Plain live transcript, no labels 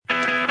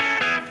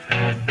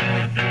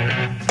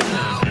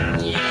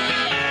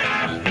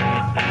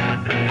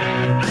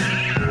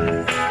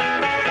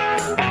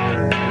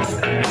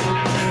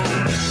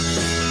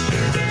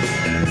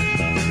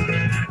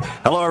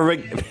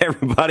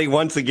everybody,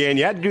 once again.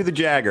 You had to do the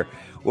Jagger.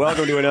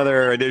 Welcome to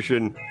another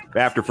edition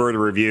After Further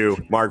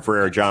Review. Mark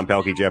Ferrer, John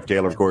Pelkey, Jeff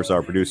Taylor, of course,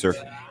 our producer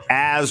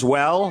as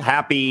well.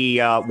 Happy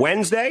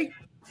Wednesday.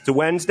 It's a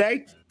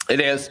Wednesday. It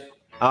is.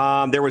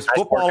 There was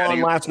football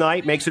on last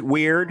night. Makes it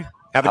weird.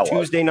 Have a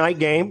Tuesday night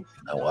game.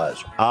 I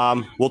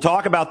was. We'll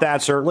talk about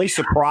that, certainly.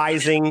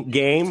 Surprising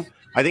game.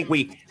 I think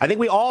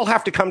we all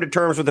have to come to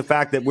terms with the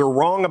fact that we're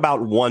wrong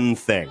about one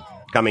thing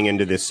coming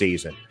into this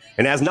season.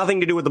 And it has nothing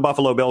to do with the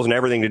Buffalo Bills and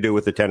everything to do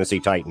with the Tennessee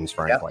Titans,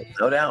 frankly. Yep,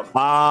 no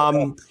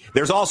doubt.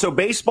 There's also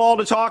baseball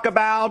to talk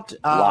about.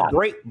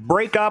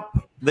 Break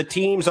up the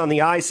teams on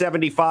the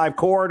I-75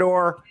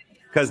 corridor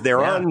because they're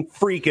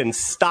unfreaking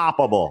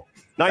stoppable.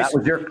 Nice.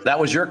 That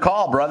was your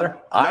call, brother.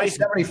 Nice,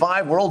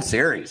 I-75 World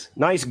Series.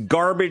 Nice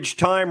garbage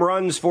time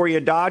runs for you,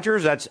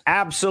 Dodgers. That's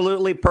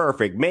absolutely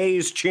perfect.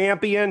 Mays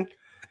champion.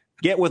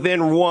 Get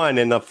within one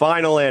in the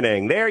final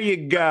inning. There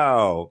you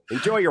go.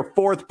 Enjoy your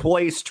fourth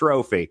place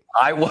trophy.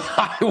 I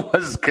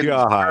was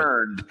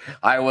concerned.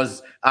 I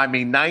was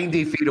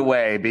 90 feet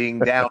away, being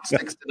down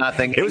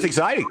 6-0. It was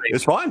exciting. It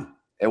was fun.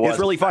 It was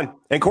really fun.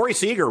 And Corey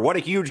Seager, what a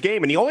huge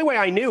game. And the only way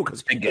I knew,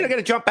 because you got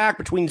to jump back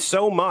between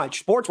so much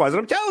sports-wise. And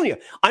I'm telling you,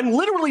 I'm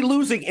literally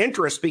losing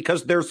interest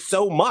because there's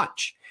so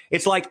much.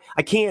 It's like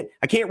I can't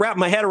wrap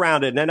my head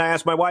around it. And then I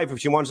asked my wife if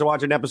she wants to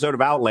watch an episode of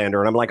Outlander,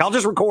 and I'm like, I'll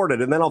just record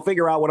it, and then I'll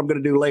figure out what I'm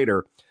going to do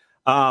later.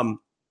 But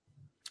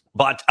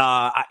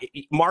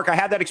Mark, I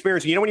had that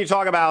experience. You know, when you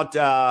talk about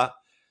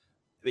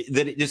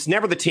that it's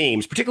never the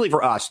teams, particularly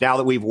for us now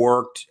that we've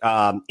worked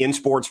in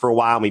sports for a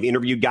while. We've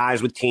interviewed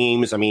guys with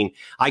teams. I mean,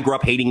 I grew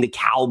up hating the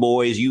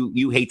Cowboys.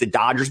 You hate the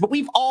Dodgers, but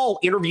we've all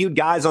interviewed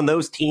guys on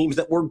those teams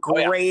that were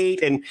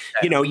great. And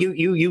you know,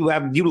 you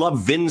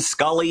love Vin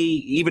Scully,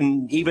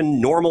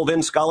 even normal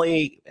Vin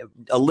Scully,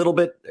 a little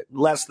bit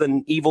less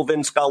than evil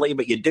Vin Scully,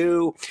 but you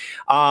do,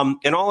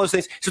 and all those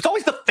things. So it's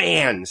always the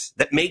fans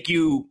that make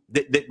you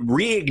that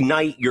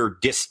reignite your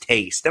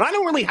distaste. And I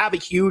don't really have a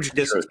huge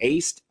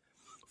distaste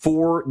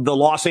for the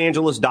Los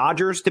Angeles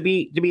Dodgers, to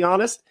be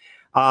honest.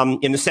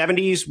 In the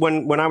 70s,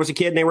 when I was a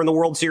kid and they were in the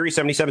World Series,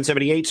 77,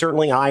 78,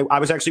 certainly, I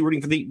was actually rooting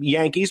for the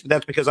Yankees, but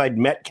that's because I'd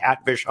met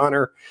Catfish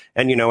Hunter.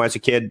 And, you know, as a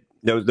kid,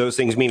 those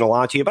things mean a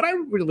lot to you. But I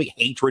don't really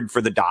hatred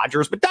for the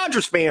Dodgers. But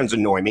Dodgers fans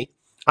annoy me.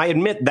 I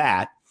admit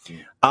that.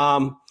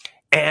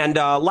 And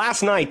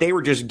last night, they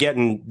were just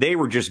getting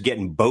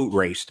boat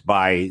raced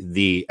by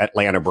the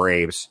Atlanta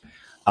Braves.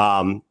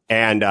 And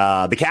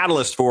the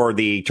catalyst for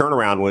the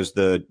turnaround was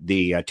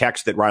the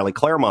text that Riley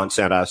Claremont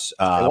sent us,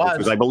 which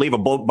was, I believe, a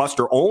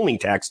Buster only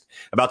text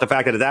about the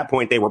fact that at that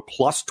point they were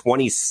plus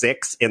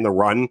 26 in the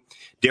run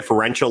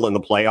differential in the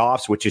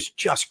playoffs, which is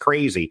just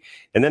crazy.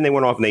 And then they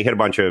went off and they hit a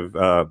bunch of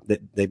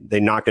they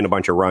knocked in a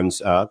bunch of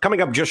runs,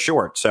 coming up just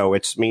short. So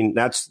that's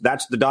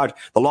the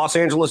Los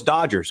Angeles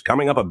Dodgers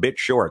coming up a bit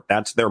short.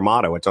 That's their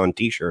motto. It's on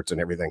T-shirts and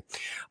everything.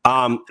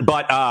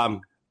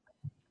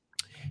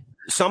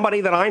 Somebody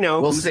that I know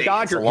who's a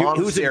Dodger,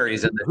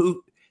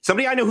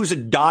 somebody I know who's a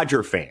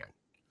Dodger fan,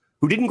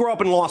 who didn't grow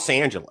up in Los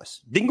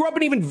Angeles, didn't grow up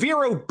in even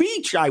Vero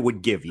Beach, I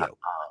would give you.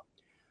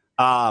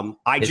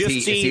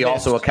 Is he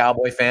also a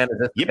Cowboy fan? Is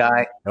this the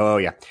guy? Oh,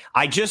 yeah.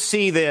 I just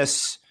see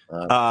this,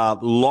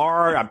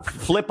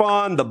 flip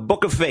on the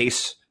Book of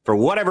Face for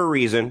whatever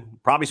reason,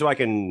 probably so I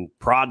can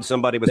prod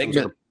somebody with some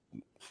sort of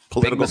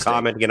political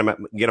comment, get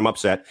them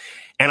upset.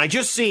 And I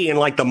just see in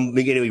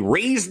he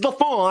raised the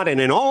font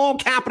and in all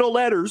capital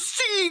letters,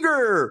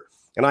 Seager.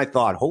 And I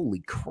thought,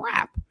 holy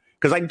crap.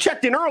 Because I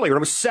checked in earlier. It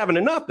was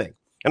 7-0.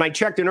 And I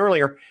checked in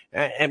earlier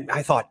and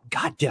I thought,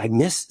 God, did I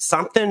miss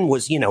something?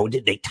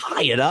 Did they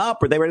tie it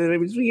up? Or they were, a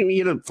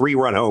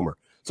 3-run homer.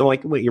 So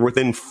you're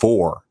within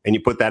 4 and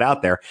you put that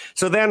out there.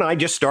 So then I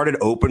just started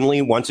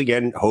openly once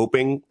again,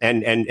 hoping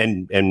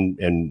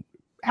and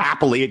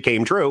happily it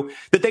came true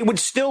that they would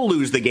still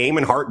lose the game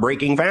in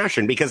heartbreaking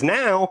fashion, because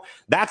now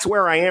that's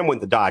where I am with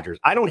the Dodgers.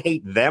 I don't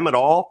hate them at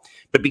all,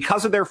 but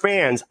because of their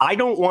fans, I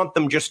don't want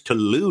them just to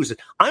lose it.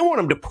 I want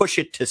them to push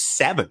it to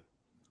 7.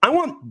 I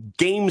want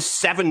game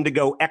 7 to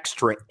go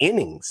extra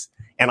innings,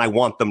 and I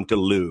want them to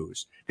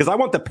lose because I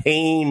want the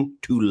pain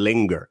to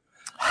linger.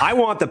 I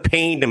want the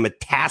pain to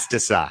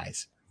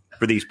metastasize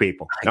for these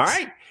people. All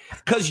right.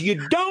 Because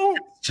you don't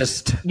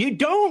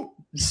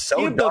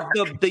so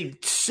give the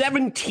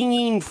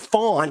 17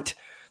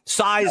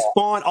 size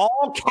font,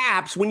 all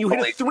caps, when you hit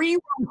a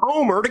 3-run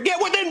homer to get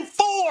within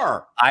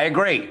 4. I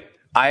agree.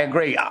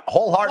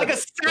 Wholeheartedly. Like a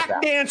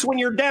sack dance when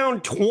you're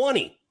down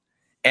 20.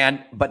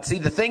 But see,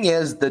 the thing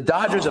is, the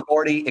Dodgers have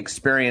already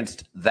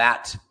experienced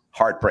that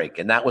heartbreak,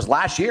 and that was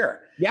last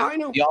year. Yeah, I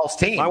know. Y'all's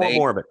team. I want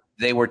more of it.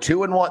 They were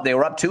 2-1. They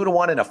were up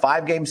 2-1 in a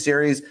 5-game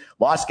series,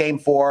 lost game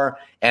 4,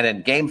 and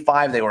in game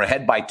 5 they were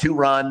ahead by 2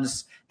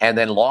 runs, and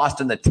then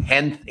lost in the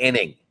 10th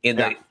inning in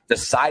the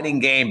deciding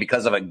game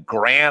because of a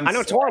grand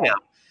slam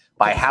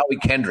by Howie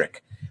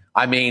Kendrick.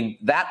 I mean,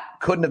 that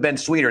couldn't have been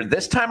sweeter.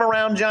 This time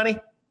around, Johnny,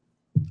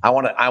 I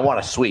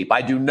want to sweep.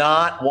 I do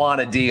not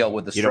want to deal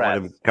with the stress. You don't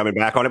want him coming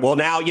back on it. Well,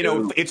 now,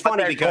 it's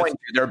funny because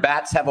their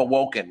bats have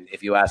awoken,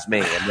 if you ask me.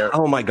 And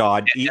oh my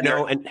God.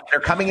 And they're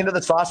coming into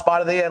the soft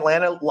spot of the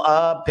Atlanta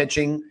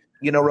pitching,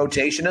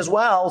 rotation as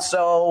well.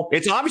 So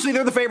it's obviously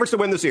they're the favorites to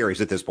win the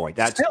series at this point.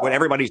 That's what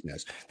everybody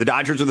says. The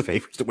Dodgers are the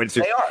favorites to win the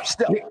series. They are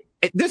still.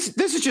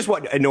 This is just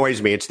what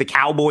annoys me. It's the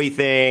cowboy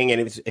thing.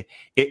 And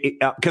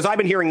because I've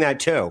been hearing that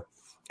too.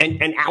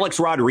 And Alex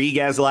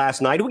Rodriguez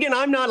last night, again,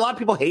 I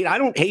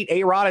don't hate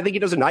A-Rod. I think he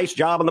does a nice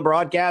job on the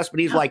broadcast, but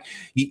he's like,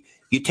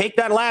 you take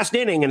that last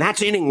inning and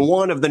that's inning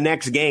one of the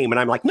next game. And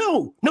I'm like,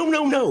 no.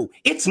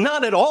 It's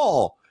not at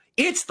all.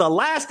 It's the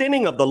last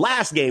inning of the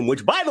last game,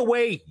 which, by the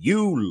way,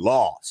 you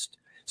lost.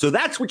 So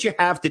that's what you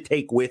have to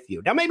take with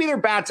you. Now, maybe their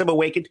bats have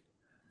awakened.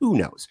 Who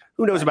knows?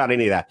 Who knows about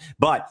any of that?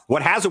 But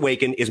what has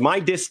awakened is my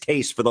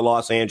distaste for the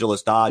Los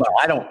Angeles Dodgers.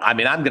 Well, I'm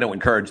going to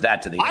encourage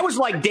that to the end. I was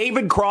like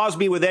David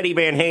Crosby with Eddie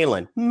Van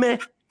Halen. Meh.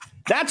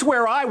 That's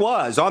where I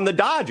was on the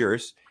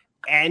Dodgers.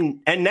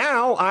 And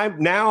now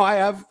I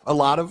have a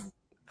lot of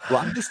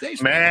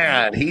distaste.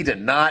 Man,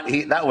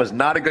 that was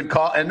not a good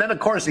call. And then, of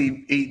course,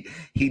 he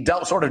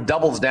sort of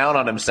doubles down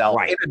on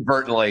himself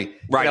inadvertently.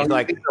 Right.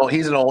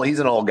 He's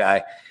an old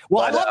guy.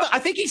 Well, I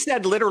think he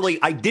said literally,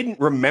 I didn't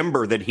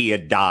remember that he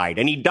had died.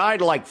 And he died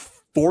like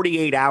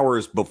 48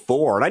 hours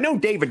before. And I know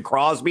David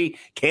Crosby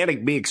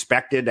can't be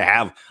expected to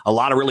have a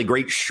lot of really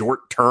great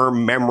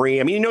short-term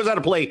memory. I mean, he knows how to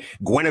play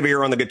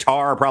Guinevere on the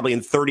guitar, probably in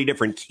 30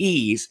 different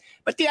keys.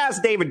 But you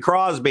ask David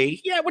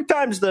Crosby, what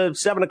time's the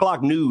 7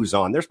 o'clock news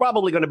on? There's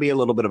probably going to be a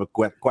little bit of a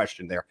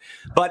question there.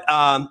 But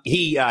the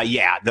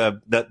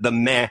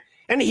meh.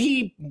 And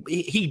he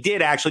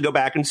did actually go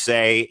back and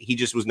say he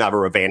just was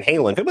never a Van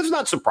Halen. It was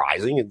not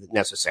surprising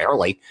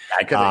necessarily.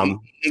 He could have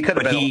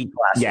been.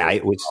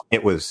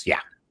 It was.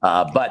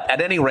 But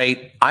at any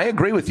rate, I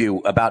agree with you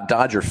about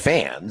Dodger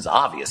fans,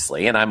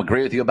 obviously, and I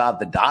agree with you about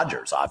the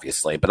Dodgers,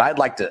 obviously. But I'd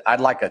like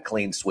a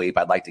clean sweep.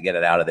 I'd like to get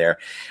it out of there.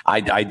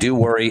 I do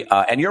worry,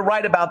 and you're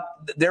right about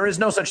there is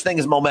no such thing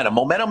as momentum.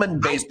 Momentum in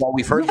baseball,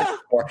 we've heard this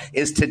before,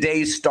 is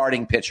today's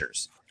starting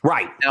pitchers.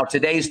 Right. Now,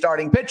 today's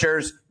starting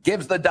pitchers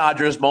gives the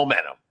Dodgers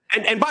momentum.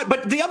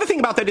 But the other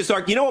thing about that is,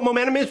 you know what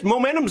momentum is?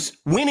 Momentum's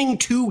winning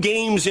 2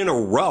 games in a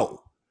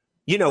row.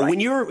 When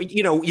you're,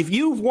 if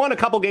you've won a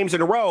couple games in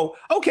a row,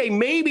 okay,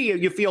 maybe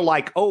you feel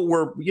like,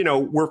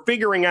 we're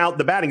figuring out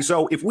the batting.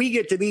 So if we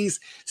get to these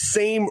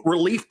same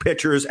relief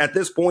pitchers at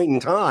this point in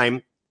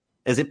time,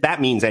 as if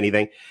that means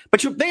anything,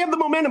 but they have the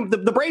momentum.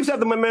 The Braves have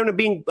the momentum of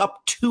being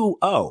up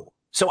 2-0.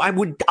 So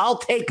I'll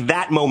take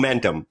that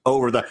momentum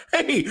over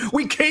hey,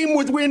 we came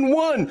with win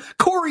 1.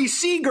 Corey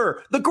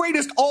Seager, the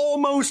greatest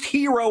almost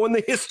hero in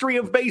the history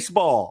of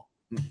baseball.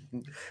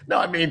 No,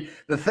 I mean,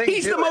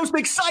 he's the most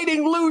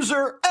exciting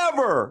loser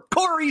ever.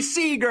 Corey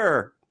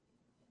Seager.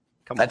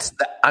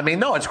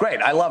 No, it's great.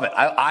 I love it.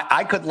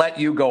 I could let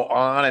you go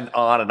on and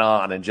on and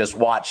on and just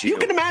watch you. You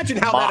can imagine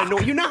how that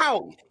annoys. You know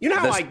how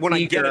when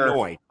I get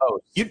annoyed.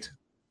 You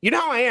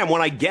know how I am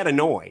when I get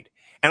annoyed.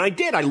 And I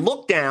did. I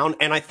looked down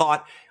and I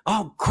thought,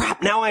 oh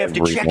crap! Now I have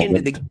to check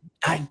into the.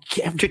 I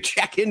have to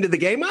check into the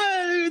game.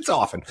 It's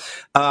often,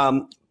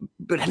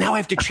 but now I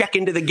have to check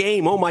into the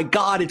game. Oh my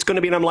God, it's going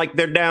to be. And I'm like,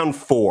 they're down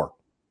 4.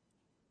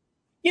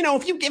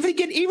 If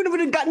it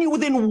had gotten you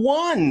within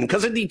 1,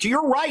 because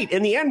you're right.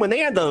 In the end, when they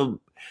had the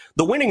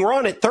winning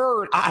run at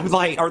third, I'm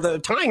like, or the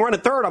tying run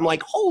at third, I'm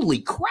like, holy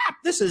crap,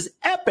 this is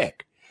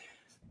epic.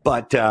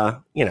 But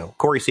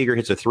Corey Seager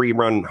hits a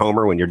 3-run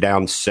homer when you're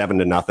down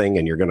 7-0,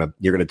 and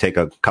you're gonna take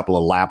a couple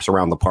of laps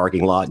around the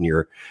parking lot in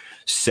your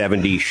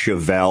 70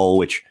 Chevelle,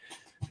 which,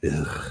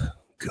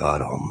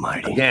 God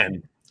Almighty,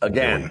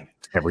 again,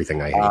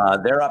 everything I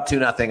hate. They're up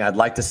 2-0. I'd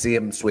like to see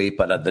them sweep,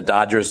 but the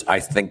Dodgers, I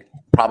think,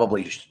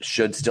 probably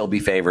should still be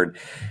favored.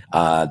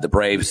 The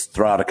Braves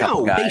throw out a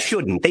couple guys. No, they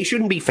shouldn't. They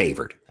shouldn't be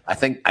favored. I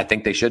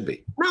think they should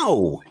be.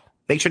 No,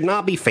 they should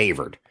not be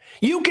favored.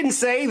 You can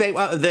say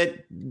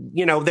that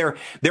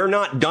they're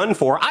not done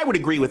for. I would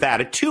agree with that.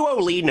 A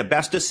 2-0 lead in a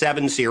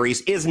best-of-7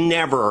 series is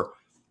never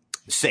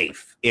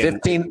safe.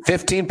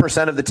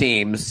 15% of the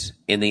teams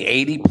in the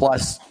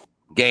 80-plus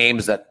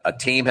games that a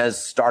team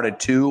has started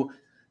 2-0,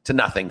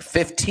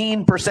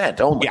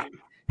 15% only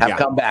have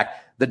come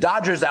back. The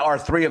Dodgers are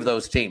 3 of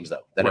those teams,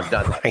 though, that have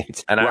done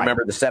that. And I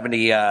remember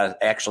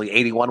the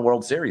 81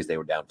 World Series, they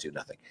were down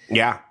 2-0.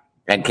 Yeah.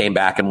 And came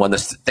back and won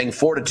this thing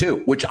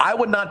 4-2, which I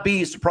would not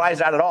be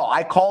surprised at all.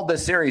 I called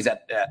this series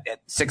at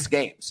 6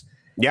 games.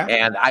 Yeah.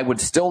 And I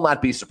would still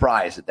not be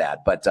surprised at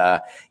that. But,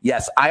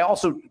 yes, I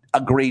also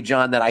agree,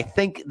 John, that I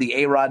think the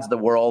A-Rods of the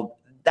world,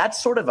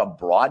 that's sort of a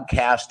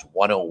broadcast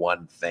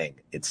 101 thing,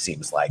 it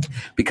seems like.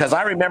 Because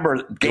I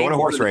remember game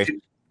one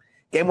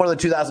of the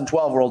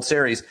 2012 World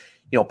Series,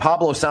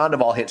 Pablo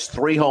Sandoval hits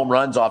 3 home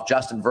runs off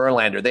Justin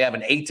Verlander. They have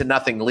an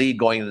 8-0 lead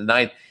going into the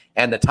 9th,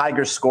 and the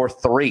Tigers score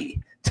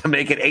 3 to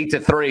make it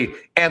 8-3.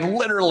 And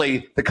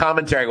literally the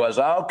commentary was,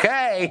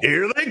 okay,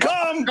 here they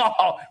come.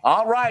 Oh,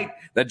 all right.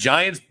 The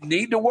Giants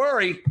need to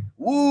worry.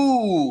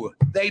 Woo.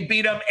 They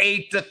beat them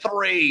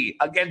 8-3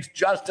 against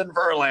Justin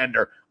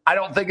Verlander. I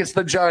don't think it's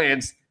the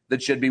Giants.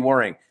 that should be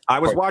worrying. I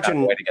was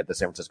watching way to get the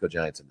San Francisco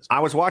Giants in this. I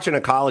was watching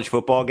a college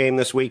football game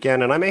this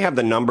weekend, and I may have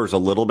the numbers a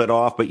little bit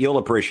off, but you'll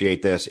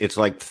appreciate this. It's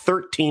like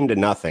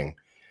 13-0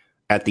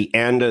 at the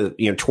end of,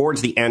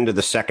 towards the end of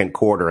the second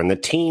quarter, and the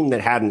team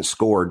that hadn't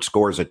scored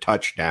scores a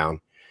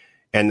touchdown,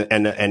 and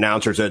the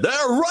announcer said, "They're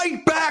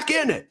right back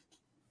in it."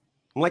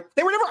 I'm like,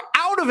 they were never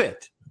out of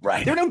it.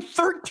 Right. They're down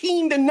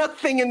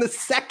 13-0 in the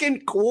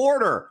second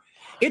quarter.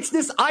 It's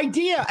this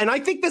idea, and I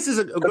think this is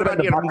a good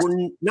idea.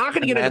 We're not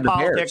going to get into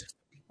politics.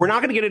 We're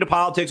not going to get into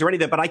politics or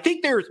anything, but I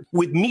think there's,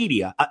 with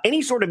media,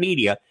 any sort of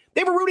media,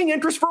 they have a rooting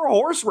interest for a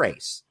horse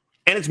race.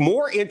 And it's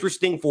more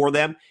interesting for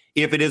them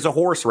if it is a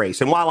horse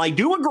race. And while I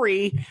do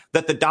agree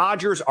that the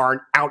Dodgers are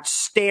an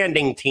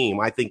outstanding team,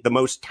 I think the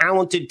most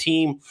talented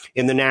team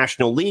in the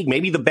National League,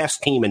 maybe the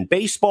best team in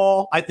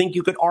baseball, I think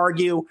you could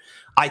argue.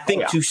 I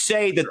think to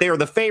say that they're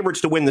the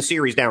favorites to win the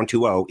series down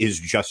 2-0 is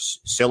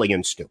just silly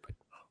and stupid.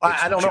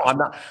 I don't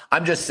know.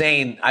 I'm just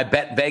saying, I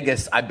bet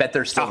Vegas,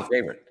 they're still the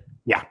favorite.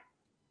 Yeah.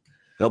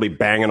 They'll be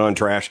banging on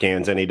trash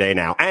cans any day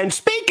now. And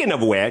speaking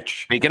of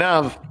which, it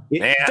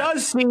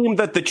does seem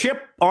that the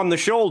chip on the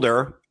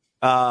shoulder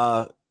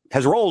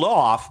has rolled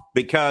off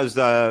because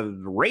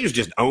the Rays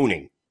just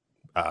owning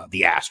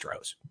the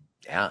Astros.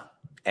 Yeah.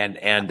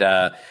 And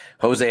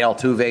Jose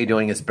Altuve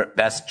doing his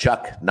best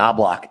Chuck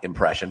Knobloch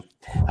impression.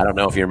 I don't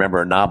know if you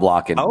remember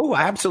Knobloch in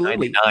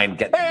absolutely.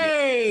 99.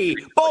 Hey,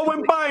 ball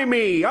went by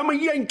me. I'm a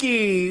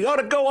Yankee. Ought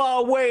to go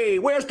our way.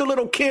 Where's the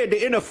little kid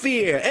to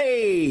interfere?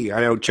 Hey.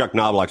 I know Chuck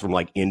Knobloch's from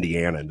like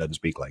Indiana and doesn't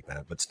speak like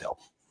that, but still.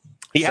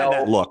 He had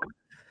that look.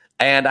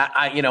 And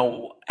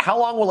how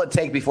long will it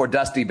take before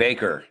Dusty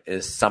Baker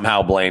is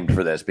somehow blamed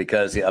for this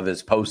because of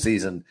his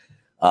postseason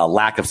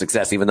lack of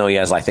success, even though he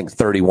has, I think,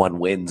 31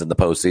 wins in the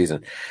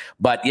postseason.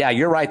 But, yeah,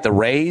 you're right. The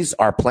Rays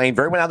are playing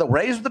very well. Now, the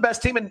Rays are the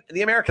best team in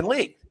the American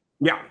League.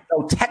 Yeah.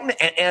 So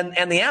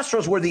and the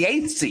Astros were the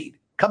 8th seed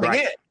coming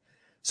in.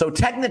 So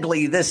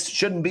technically, this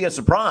shouldn't be a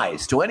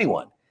surprise to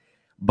anyone.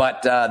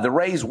 But the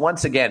Rays,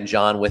 once again,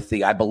 John, with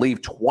the, I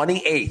believe,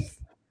 28th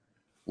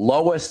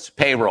lowest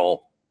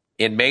payroll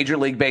in Major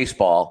League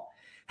Baseball,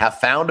 have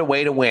found a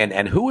way to win.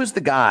 And who is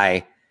the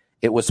guy?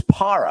 It was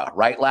Parra,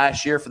 right,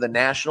 last year for the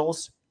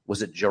Nationals?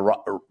 Was it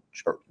Geraldo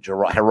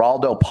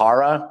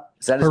Parra?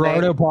 Is that his name?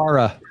 Gerardo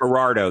Parra.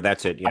 Gerardo,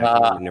 that's it.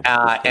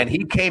 Yeah. And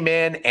he came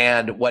in,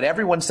 and what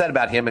everyone said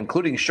about him,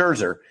 including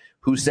Scherzer,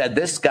 who said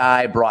this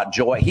guy brought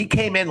joy. He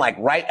came in like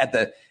right at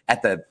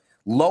the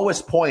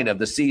lowest point of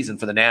the season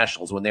for the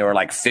Nationals when they were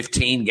like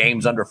 15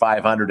 games under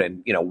 500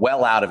 and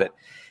well out of it.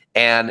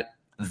 And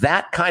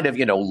that kind of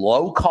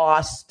low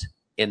cost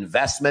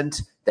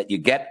investment that you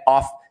get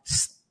off,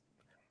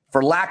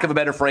 for lack of a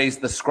better phrase,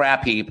 the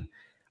scrap heap,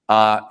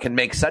 can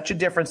make such a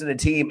difference in a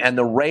team. And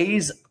the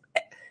Rays,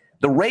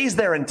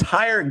 their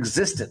entire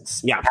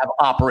existence have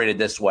operated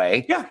this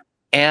way. Yeah.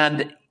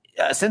 And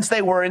since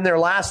they won their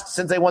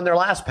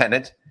last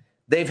pennant,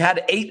 they've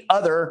had 8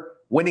 other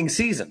winning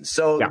seasons.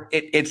 So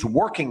it's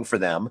working for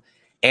them,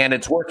 and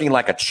it's working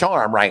like a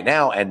charm right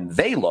now. And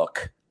they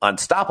look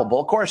unstoppable.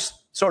 Of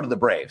course, sort of the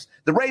Braves.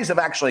 The Rays have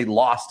actually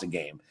lost a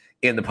game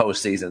in the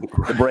postseason.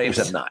 The Braves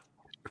have not.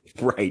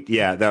 Right.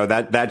 Yeah, though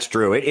that's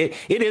true. It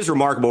is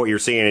remarkable what you're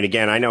seeing. And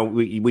again, I know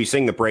we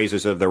sing the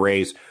praises of the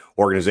Rays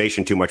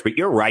organization too much, but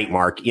you're right,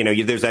 Mark.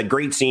 There's that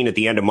great scene at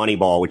the end of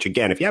Moneyball, which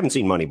again, if you haven't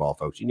seen Moneyball,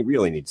 folks, you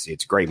really need to see it.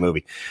 It's a great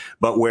movie.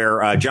 But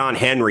where John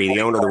Henry,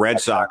 the owner of the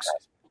Red Sox,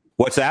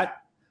 what's that?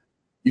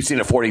 You've seen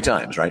it 40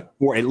 times, right?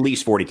 Or at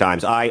least 40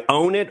 times. I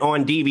own it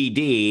on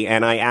DVD,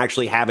 and I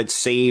actually have it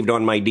saved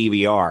on my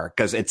DVR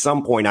because at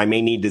some point I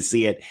may need to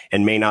see it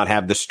and may not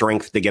have the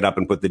strength to get up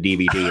and put the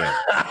DVD in.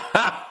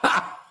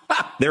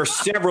 There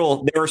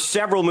are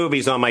several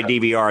movies on my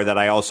DVR that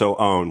I also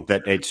own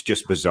that it's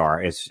just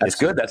bizarre. It's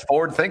good. That's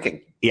forward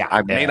thinking. Yeah.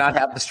 I may not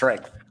have the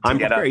strength. I'm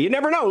sure. You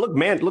never know. Look,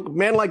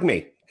 man like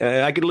me.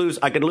 I could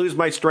lose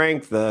my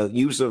strength, the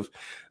use of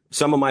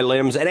some of my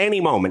limbs at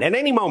any moment. At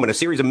any moment, a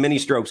series of mini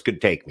strokes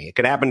could take me. It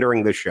could happen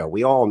during this show.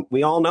 We all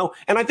know.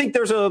 And I think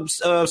there's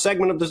a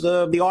segment of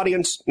the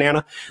audience,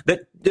 Nana,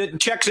 that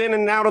checks in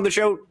and out of the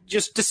show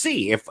just to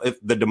see if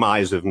the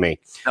demise of me.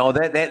 No,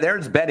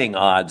 there's betting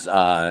odds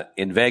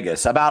in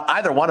Vegas about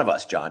either one of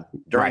us, John,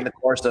 during the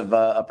course of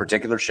a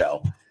particular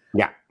show.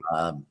 Yeah.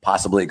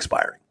 Possibly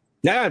expiring.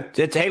 Yeah,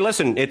 hey,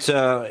 listen, it's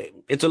a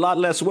lot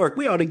less work.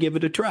 We ought to give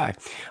it a try.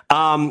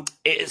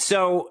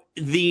 So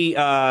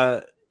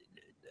the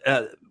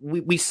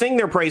we sing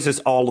their praises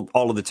all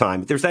of the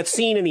time. There's that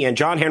scene in the end.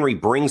 John Henry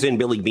brings in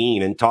Billy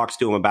Beane and talks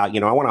to him about,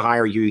 I want to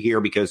hire you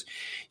here because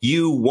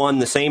you won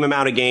the same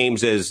amount of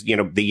games as,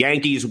 the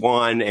Yankees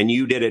won, and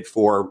you did it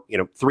for,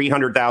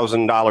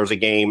 $300,000 a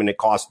game, and it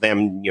cost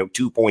them,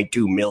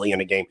 $2.2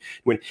 million a game.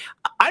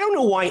 I don't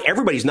know why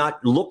everybody's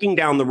not looking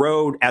down the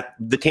road at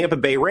the Tampa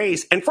Bay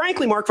Rays. And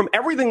frankly, Mark, from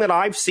everything that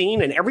I've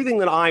seen and everything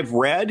that I've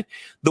read,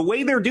 the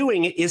way they're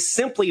doing it is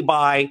simply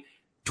by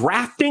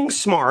drafting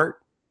smart,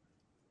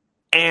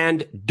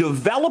 and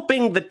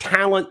developing the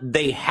talent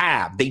they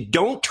have. They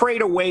don't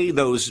trade away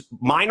those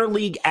minor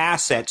league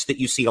assets that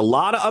you see a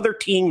lot of other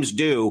teams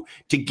do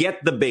to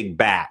get the big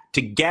bat,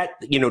 to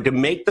get, to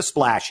make the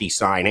splashy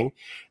signing.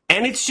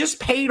 And it's just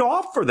paid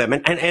off for them.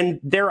 And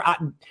their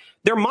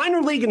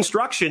minor league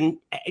instruction,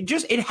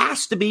 it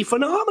has to be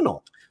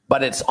phenomenal.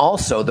 But it's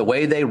also the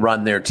way they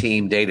run their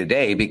team day to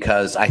day,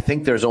 because I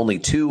think there's only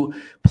 2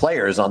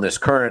 players on this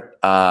current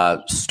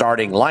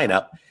starting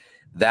lineup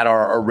that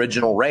are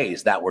original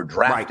Rays that were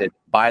drafted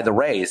by the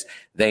Rays.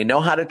 They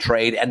know how to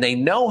trade, and they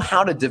know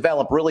how to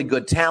develop really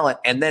good talent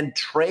and then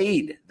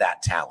trade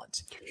that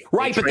talent.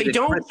 Right, but they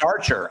don't Chris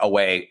Archer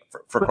away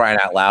for crying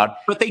out loud.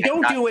 But they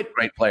don't do it.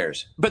 Great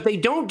players. But they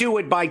don't do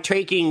it by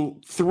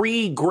taking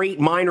 3 great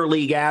minor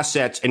league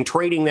assets and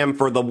trading them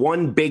for the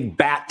one big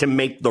bat to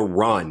make the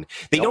run.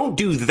 They don't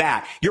do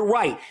that. You're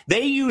right.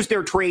 They use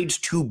their trades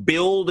to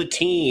build a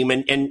team,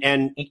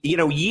 and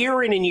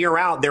year in and year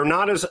out, they're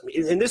not as.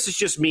 And this is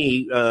just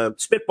me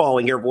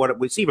spitballing here of what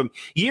we see them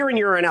year in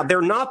year out.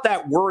 They're not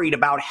that worried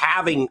about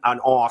having an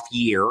off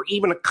year,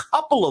 even a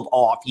couple of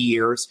off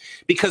years,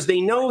 because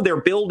they know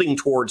they're building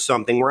towards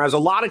something, whereas a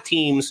lot of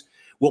teams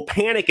will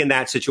panic in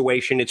that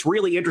situation. It's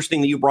really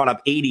interesting that you brought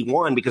up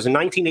 81, because in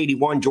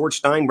 1981,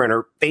 George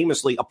Steinbrenner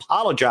famously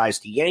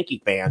apologized to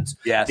Yankee fans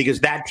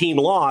because that team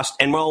lost.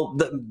 And,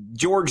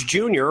 George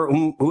Jr.,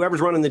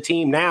 whoever's running the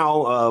team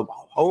now,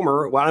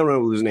 Homer, I don't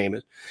know who his name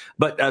is,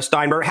 but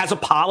Steinbrenner has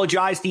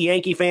apologized to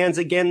Yankee fans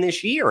again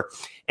this year.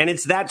 And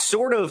it's that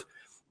sort of,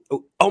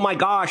 oh my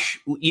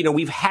gosh,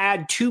 we've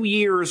had 2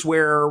 years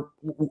where,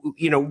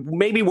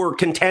 maybe we're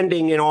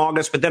contending in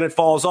August, but then it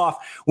falls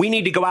off. We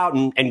need to go out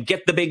and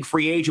get the big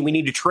free agent. We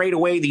need to trade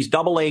away these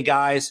AA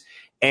guys.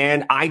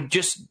 And I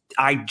just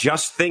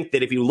think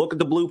that if you look at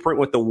the blueprint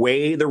with the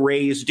way the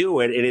Rays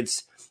do it, and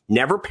it's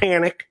never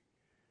panic,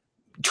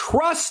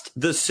 trust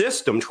the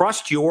system,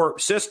 trust your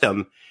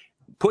system,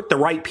 put the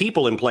right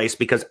people in place,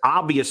 because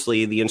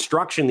obviously the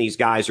instruction these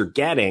guys are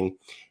getting.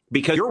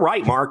 Because you're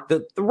right, Mark,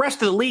 the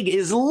rest of the league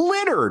is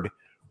littered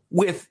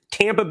with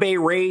Tampa Bay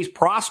Rays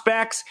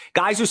prospects,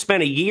 guys who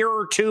spent a year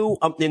or 2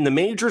 in the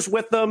majors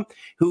with them,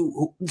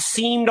 who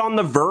seemed on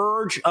the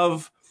verge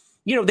of,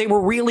 they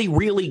were really,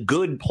 really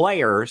good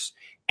players,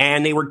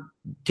 and they were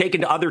taken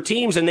to other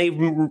teams, and they've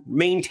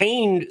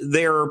maintained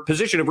their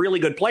position of really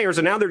good players,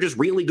 and now they're just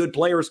really good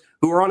players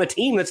who are on a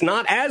team that's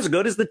not as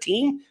good as the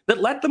team that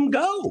let them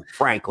go,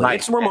 frankly. Right.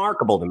 It's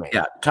remarkable to me.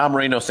 Yeah, Tom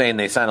Marino saying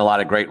they signed a lot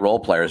of great role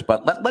players,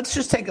 but let's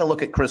just take a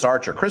look at Chris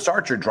Archer. Chris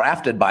Archer,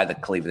 drafted by the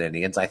Cleveland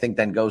Indians, I think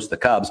then goes to the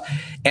Cubs,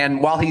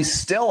 and while he's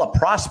still a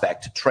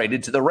prospect,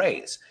 traded to the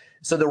Rays.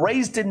 So the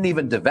Rays didn't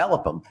even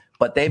develop him,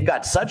 but they've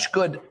got such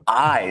good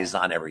eyes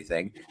on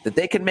everything that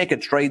they can make a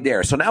trade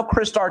there. So now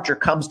Chris Archer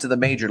comes to the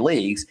major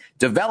leagues,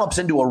 develops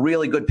into a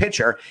really good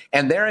pitcher,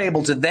 and they're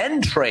able to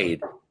then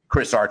trade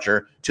Chris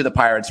Archer to the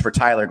Pirates for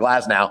Tyler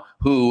Glasnow,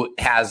 who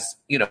has,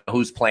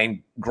 who's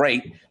playing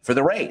great for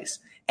the Rays.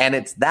 And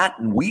it's that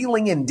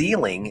wheeling and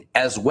dealing,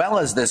 as well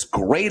as this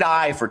great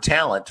eye for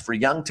talent, for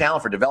young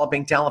talent, for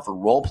developing talent, for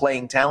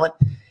role-playing talent,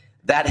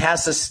 that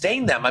has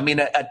sustained them. I mean,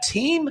 a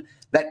team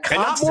that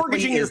constantly not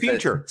mortgaging your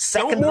future.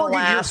 Second to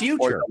last or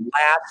the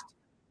last.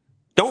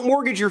 Don't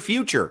mortgage your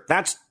future.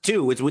 That's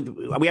too.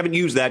 We haven't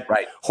used that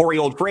hoary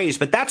old phrase,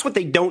 but that's what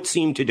they don't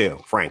seem to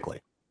do,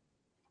 frankly.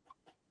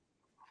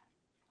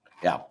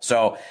 Yeah.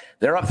 So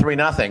they're up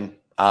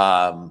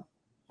 3-0.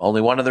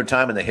 Only one other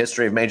time in the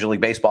history of Major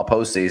League Baseball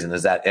postseason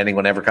is that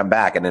anyone ever come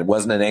back, and it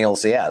wasn't an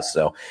ALCS.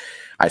 So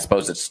I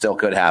suppose it still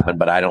could happen,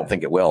 but I don't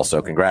think it will.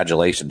 So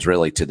congratulations,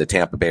 really, to the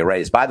Tampa Bay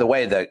Rays. By the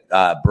way,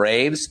 the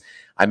Braves,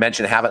 I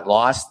mentioned, haven't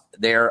lost.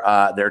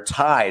 They're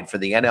tied for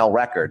the NL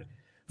record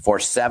for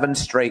 7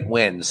 straight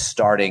wins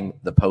starting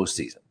the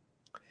postseason.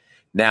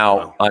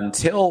 Now,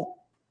 until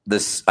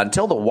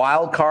the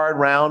wild card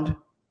round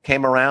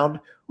came around,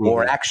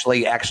 or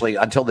actually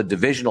until the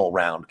divisional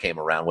round came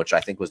around, which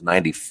I think was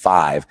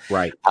 95.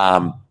 Right.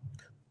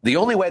 The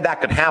only way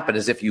that could happen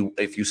is if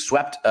you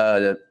swept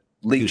a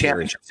league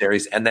championship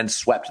series and then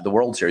swept the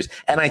World Series.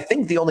 And I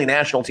think the only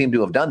national team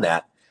to have done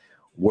that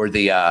were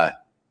the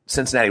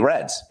Cincinnati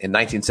Reds in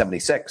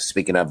 1976.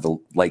 Speaking of the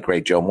late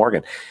great Joe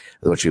Morgan,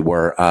 which we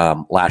were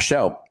last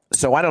show.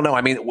 So I don't know.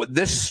 I mean,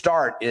 this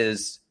start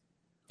is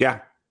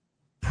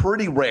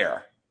pretty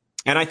rare.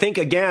 And I think,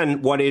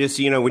 again, what it is,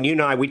 when you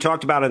and I, we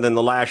talked about it in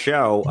the last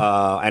show,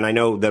 and I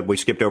know that we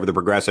skipped over the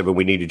Progressive and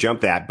we need to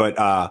jump that,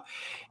 but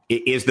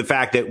is the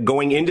fact that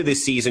going into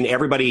this season,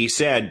 everybody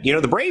said,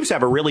 the Braves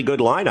have a really good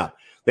lineup.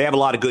 They have a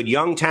lot of good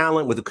young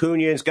talent with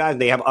Acuna and guys.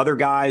 They have other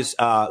guys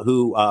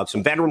who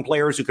some veteran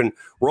players who can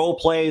role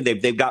play.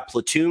 They've got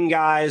platoon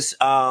guys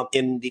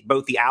in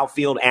both the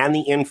outfield and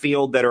the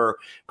infield that are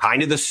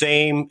kind of the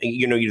same.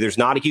 There's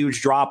not a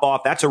huge drop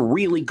off. That's a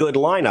really good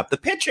lineup. The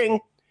pitching,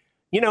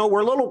 we're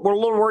a little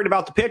worried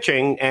about the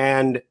pitching,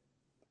 and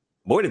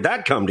boy, did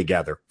that come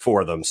together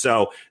for them.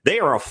 So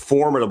they are a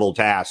formidable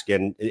task.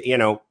 And,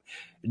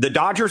 the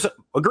Dodgers,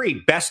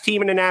 agreed, best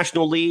team in the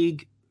National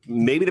League,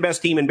 maybe the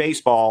best team in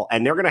baseball,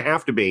 and they're going to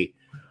have to be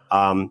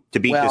to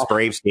beat this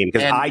Braves team.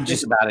 Because I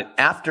just about it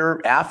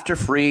after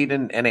Fried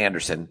and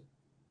Anderson,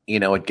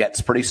 it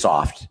gets pretty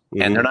soft,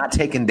 and they're not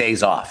taking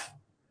days off.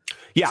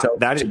 Yeah, so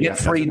to get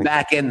Fried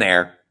back in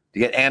there, to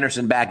get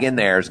Anderson back in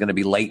there is going to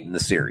be late in the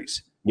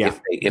series. Yeah.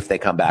 If they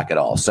come back at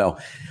all. So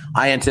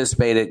I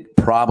anticipate it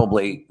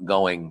probably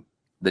going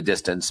the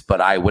distance, but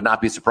I would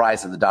not be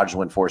surprised if the Dodgers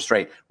win 4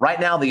 straight. Right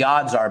now, the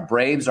odds are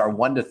Braves are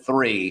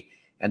 1-3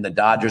 and the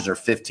Dodgers are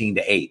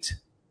 15-8.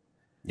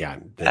 Yeah.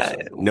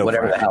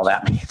 Whatever the hell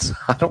that means.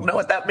 I don't know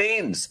what that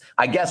means.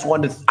 I guess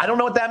I don't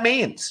know what that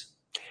means.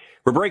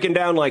 We're breaking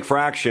down like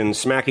fractions,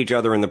 smack each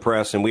other in the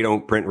press, and we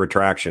don't print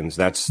retractions.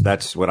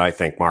 That's what I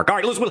think, Mark. All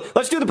right,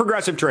 let's do the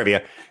progressive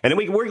trivia, and then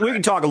we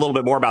can talk a little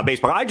bit more about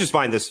baseball. I just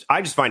find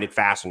it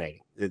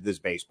fascinating, this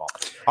baseball.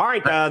 All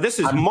right, this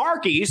is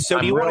Marky's. So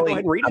do you want to go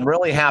ahead and read it? I'm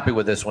really happy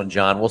with this one,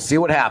 John. We'll see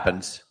what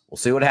happens.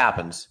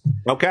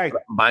 Okay.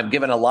 I'm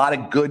giving a lot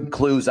of good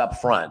clues up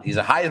front. He's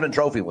a Heisman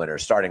Trophy winner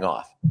starting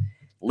off.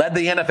 Led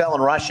the NFL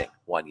in rushing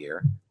 1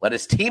 year. Led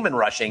his team in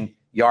rushing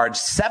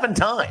yards 7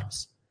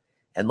 times.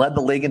 And led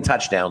the league in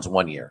touchdowns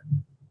 1 year.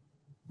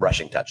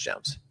 Rushing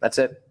touchdowns. That's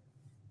it.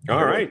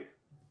 All right.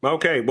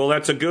 Okay. Well,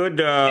 that's a good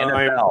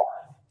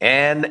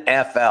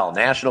NFL,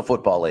 National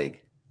Football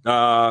League.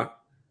 I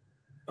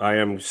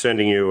am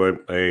sending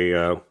you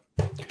a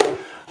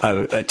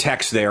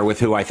text there with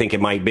who I think it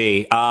might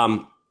be.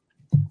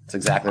 That's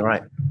exactly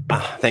right.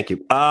 Thank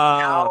you.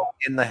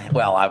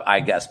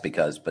 I guess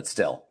but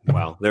still.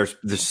 Well, there's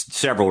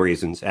several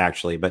reasons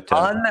actually, but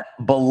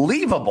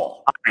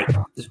unbelievable.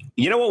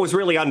 You know what was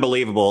really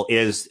unbelievable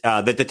is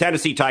that the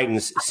Tennessee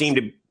Titans seem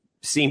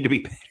to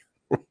be.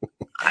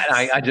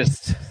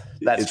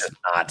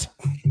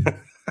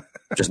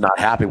 Just not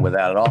happy with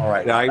that at all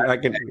right now. I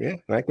can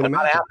imagine. I'm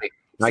not happy.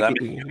 So I'm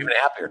even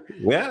happier.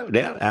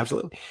 Yeah,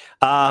 absolutely.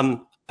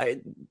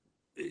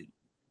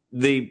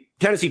 The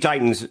Tennessee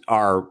Titans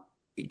are.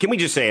 Can we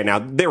just say it now?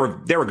 They're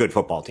a good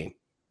football team.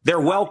 They're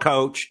well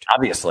coached.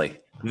 Obviously,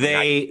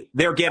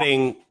 they're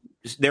getting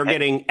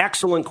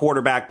excellent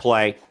quarterback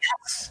play.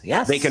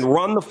 Yes. They can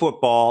run the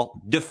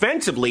football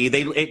defensively.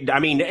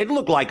 It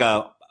looked like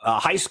a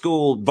high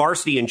school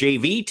varsity and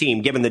JV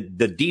team, given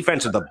the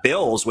defense of the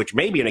Bills, which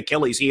may be an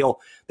Achilles heel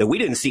that we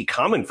didn't see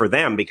coming for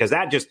them. Because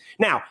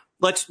now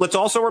let's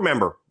also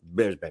remember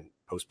there's been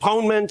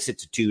postponements.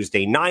 It's a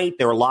Tuesday night.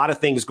 There are a lot of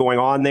things going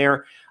on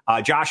there.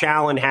 Josh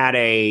Allen had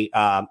a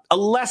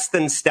less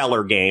than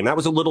stellar game. That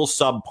was a little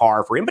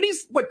subpar for him, but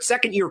he's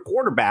second year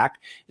quarterback.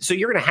 So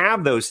you're going to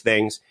have those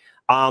things.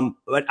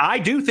 But I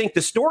do think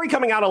the story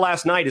coming out of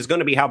last night is going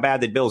to be how bad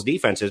the Bills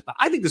defense is. But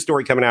I think the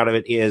story coming out of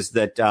it is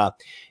that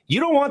you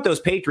don't want those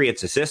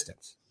Patriots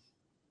assistants.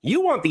 You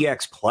want the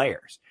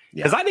ex-players.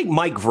 Because I think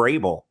Mike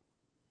Vrabel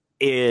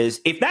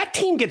if that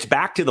team gets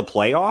back to the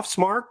playoffs,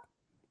 Mark.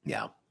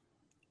 Yeah.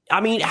 I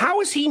mean,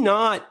 how is he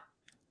not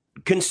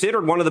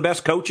considered one of the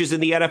best coaches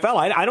in the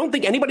NFL? I don't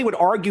think anybody would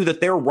argue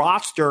that their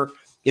roster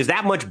is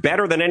that much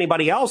better than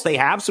anybody else. They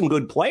have some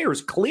good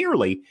players,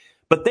 clearly,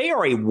 but they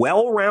are a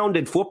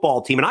well-rounded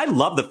football team. And I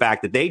love the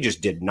fact that they just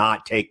did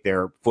not take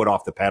their foot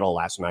off the pedal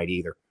last night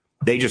either.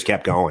 They just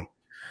kept going.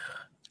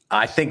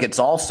 I think it's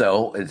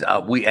also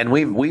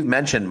we've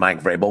mentioned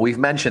Mike Vrabel. We've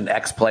mentioned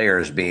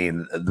ex-players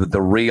being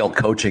the real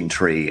coaching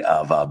tree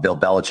of Bill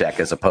Belichick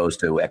as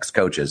opposed to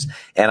ex-coaches,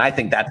 and I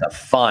think that's a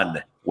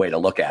fun way to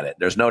look at it.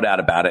 There's no doubt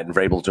about it, and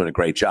Vrabel's doing a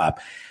great job.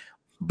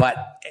 But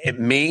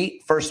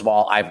first of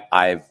all,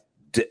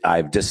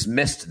 I've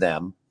dismissed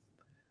them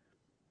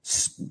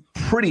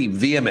pretty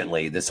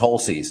vehemently this whole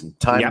season.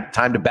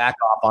 Time to back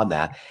off on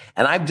that.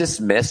 And I've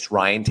dismissed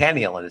Ryan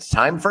Tannehill. And it's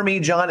time for me,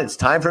 John. It's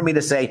time for me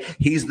to say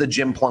he's the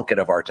Jim Plunkett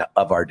of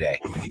our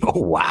day.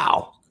 Oh,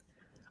 wow.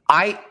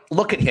 I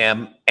look at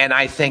him and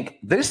I think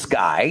this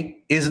guy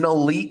is an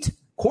elite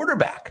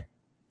quarterback.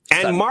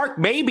 And Mark,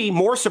 maybe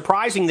more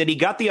surprising that he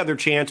got the other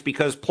chance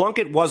because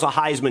Plunkett was a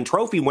Heisman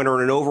Trophy winner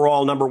and an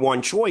overall number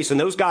 1 choice. And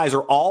those guys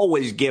are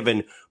always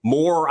given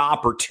more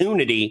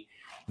opportunity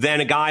than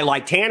a guy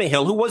like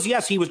Tannehill, who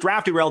he was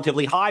drafted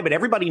relatively high, but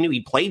everybody knew he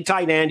played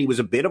tight end. He was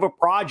a bit of a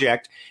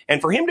project. And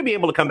for him to be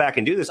able to come back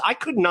and do this, I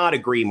could not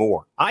agree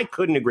more. I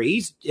couldn't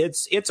agree.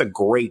 It's a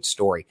great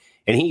story.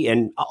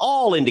 And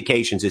all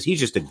indications is he's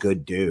just a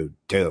good dude,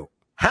 too.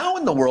 How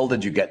in the world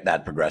did you get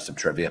that progressive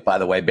trivia? By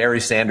the way,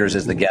 Barry Sanders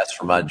is the guest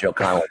from Joe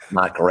Connell.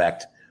 Not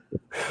correct.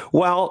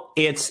 Well,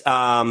 it's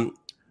the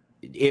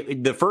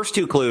first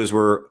 2 clues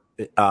were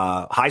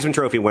Heisman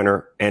Trophy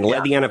winner and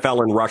led the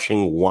NFL in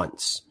rushing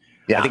once.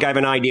 Yeah. I think I have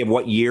an idea of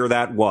what year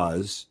that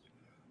was.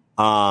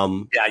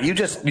 You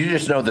just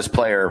know this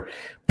player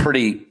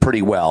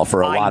pretty well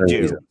for a lot of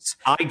reasons.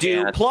 I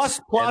do. Plus,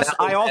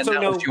 I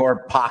also know your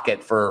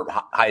pocket for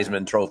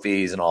Heisman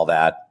trophies and all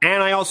that.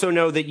 And I also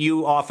know that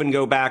you often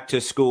go back to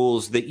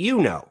schools that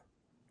you know,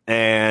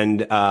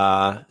 and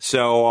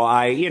so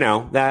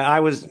I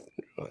was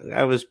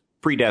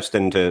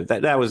predestined to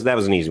that. That was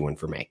an easy one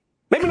for me.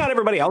 Maybe not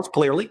everybody else.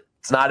 Clearly,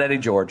 it's not Eddie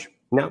George.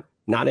 No.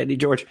 Not Eddie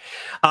George.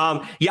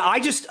 I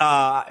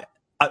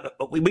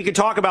we could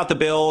talk about the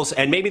Bills,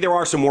 and maybe there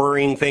are some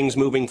worrying things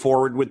moving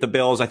forward with the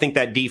Bills. I think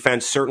that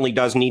defense certainly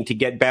does need to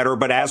get better.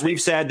 But as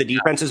we've said, the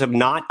defenses have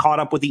not caught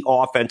up with the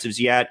offensives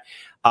yet.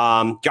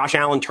 Josh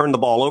Allen turned the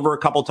ball over a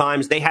couple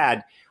times. They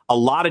had a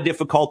lot of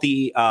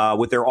difficulty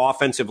with their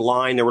offensive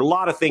line. There were a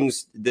lot of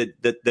things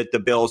that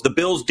the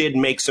Bills did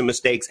make some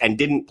mistakes and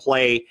didn't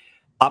play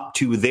up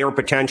to their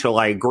potential,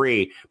 I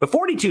agree. But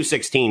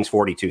 42-16 is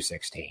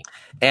 42-16.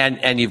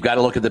 And you've got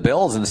to look at the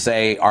Bills and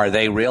say, are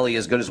they really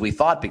as good as we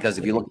thought? Because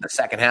if you look at the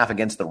second half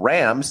against the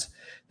Rams,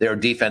 their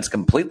defense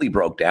completely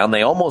broke down.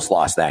 They almost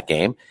lost that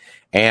game.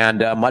 And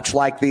much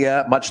like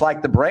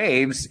the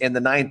Braves in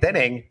the ninth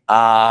inning,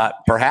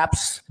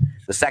 perhaps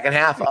the second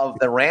half of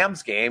the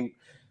Rams game,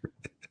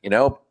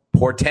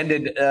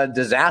 portended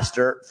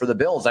disaster for the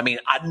Bills. I mean,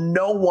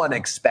 no one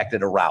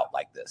expected a rout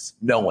like this.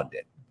 No one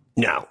did.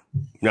 No,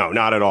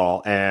 not at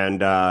all.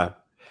 And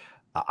I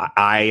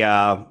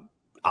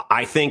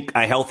think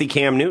a healthy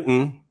Cam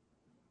Newton,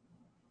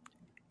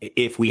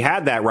 if we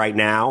had that right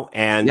now,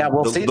 and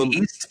we'll see the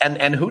East,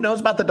 and who knows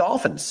about the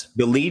Dolphins?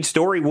 The lead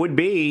story would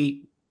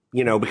be,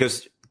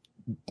 because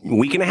a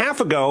week and a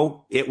half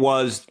ago it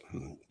was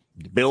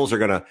the Bills are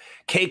going to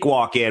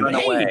cakewalk in.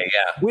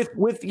 With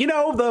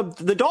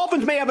the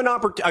Dolphins may have an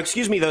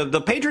opportunity.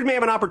 The Patriots may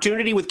have an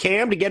opportunity with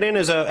Cam to get in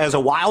as a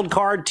wild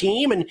card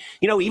team, and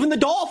even the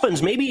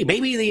Dolphins maybe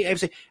the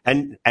AFC.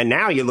 And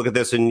now you look at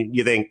this and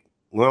you think,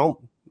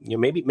 well,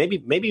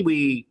 maybe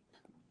we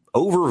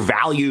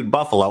overvalued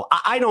Buffalo.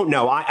 I don't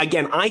know.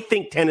 I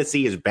think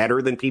Tennessee is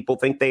better than people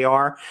think they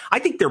are. I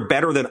think they're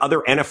better than other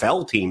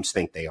NFL teams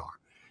think they are,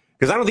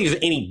 because I don't think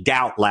there's any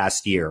doubt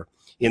last year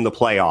in the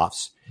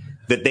playoffs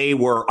that they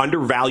were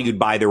undervalued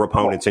by their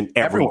opponents in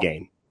every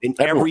game. In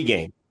every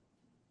game.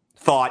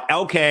 Thought,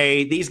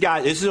 okay, these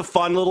guys, this is a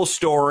fun little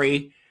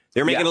story.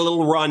 They're making a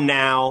little run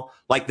now,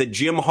 like the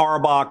Jim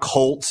Harbaugh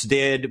Colts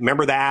did.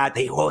 Remember that?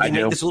 They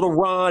made this little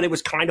run. It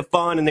was kind of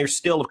fun, and they're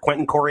still, if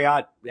Quentin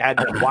Coryatt had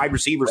wide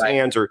receivers'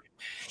 hands or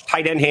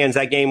tight end hands,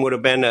 that game would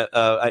have been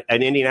an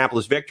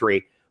Indianapolis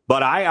victory.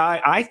 But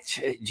I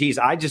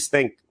just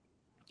think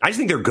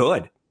they're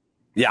good.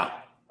 Yeah.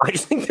 I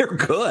just think they're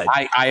good.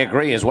 I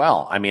agree as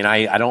well. I mean,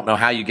 I don't know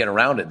how you get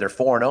around it. They're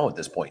 4-0 at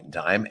this point in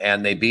time,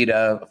 and they beat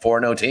a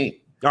 4-0 team.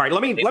 All right,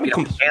 let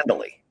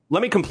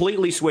me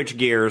completely switch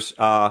gears.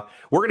 We're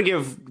going to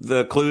give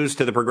the clues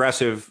to the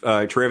progressive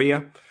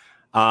trivia,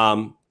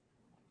 and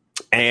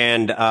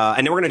then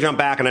we're going to jump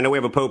back. And I know we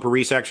have a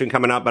potpourri section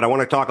coming up, but I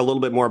want to talk a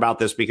little bit more about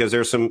this because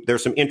there's some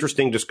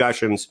interesting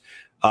discussions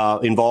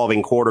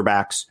involving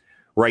quarterbacks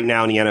right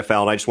now in the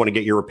NFL, and I just want to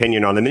get your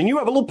opinion on them. And you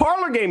have a little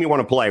parlor game you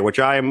want to play, which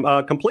I am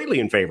completely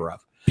in favor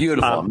of.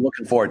 Beautiful. I'm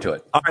looking forward to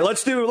it. All right,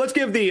 let's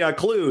give the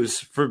clues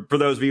for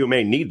those of you who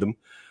may need them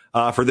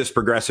for this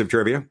progressive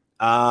trivia.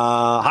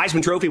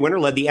 Heisman Trophy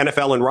winner, led the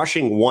NFL in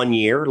rushing 1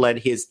 year, led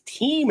his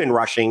team in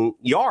rushing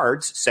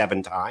yards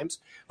 7 times,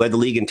 led the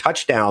league in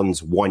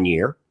touchdowns 1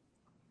 year.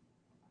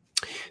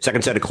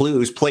 Second set of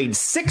clues, played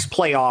 6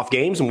 playoff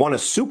games and won a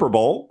Super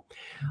Bowl.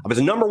 I was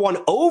a number 1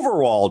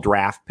 overall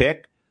draft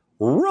pick,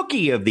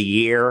 Rookie of the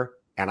Year,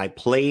 and I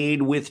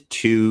played with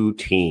 2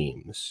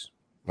 teams.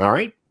 All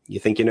right. You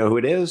think you know who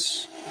it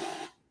is?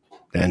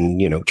 Then,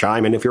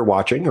 chime in if you're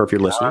watching or if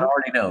you're listening. John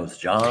already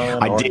knows.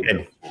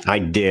 I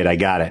did. I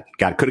got it.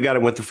 Could have got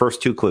it with the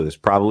first 2 clues.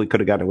 Probably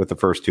could have gotten it with the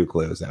first 2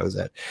 clues. That was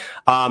it.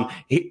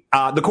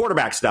 The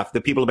quarterback stuff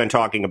that people have been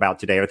talking about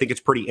today, I think it's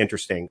pretty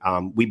interesting.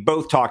 We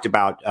both talked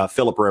about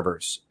Phillip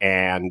Rivers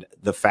and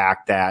the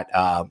fact that,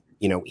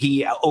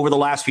 he, over the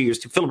last few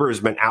years, Phillip Rivers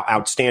has been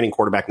outstanding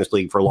quarterback in this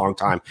league for a long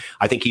time.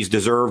 I think he's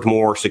deserved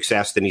more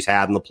success than he's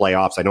had in the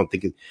playoffs. I don't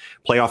think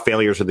playoff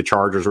failures of the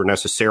Chargers were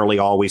necessarily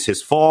always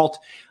his fault,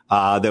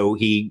 though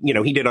he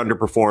did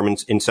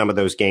underperform in some of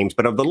those games.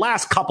 But over the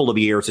last couple of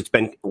years, it's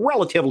been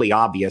relatively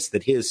obvious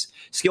that his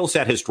skill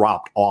set has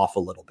dropped off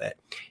a little bit.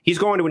 He's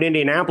going to an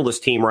Indianapolis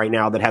team right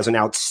now that has an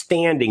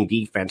outstanding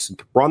defense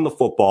to run the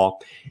football.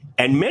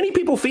 And many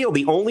people feel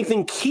the only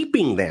thing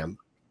keeping them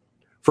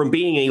from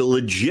being a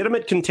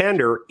legitimate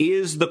contender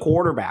is the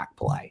quarterback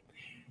play.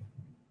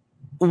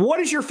 What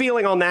is your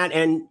feeling on that?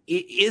 And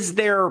is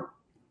there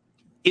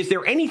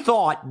any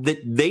thought that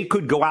they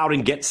could go out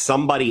and get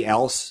somebody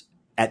else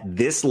at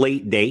this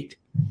late date?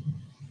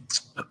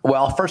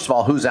 Well, first of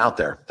all, who's out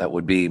there that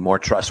would be more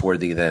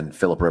trustworthy than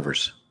Phillip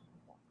Rivers?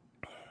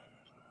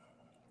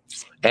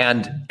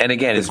 And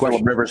again, is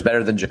Phillip Rivers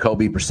better than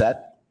Jacoby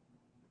Brissett?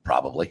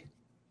 Probably.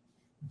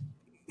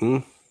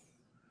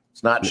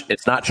 It's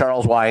not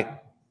Charles White.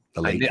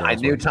 I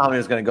knew Tommy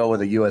was going to go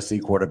with a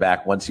USC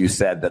quarterback once you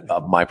said that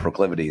of my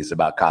proclivities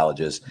about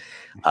colleges,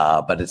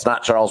 but it's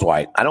not Charles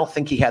White. I don't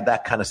think he had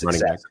that kind of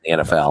success in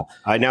the NFL.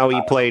 I know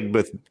he played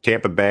with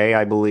Tampa Bay,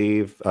 I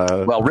believe.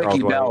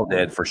 Ricky Bell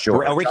did for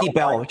sure. Ricky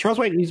Bell. Charles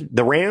White,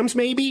 the Rams,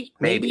 maybe.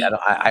 Maybe.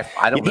 I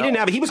don't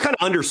know. He was kind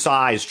of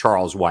undersized,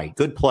 Charles White.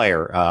 Good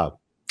player.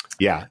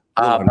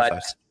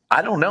 But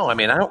I don't know. I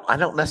mean, I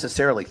don't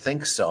necessarily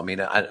think so. I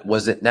mean,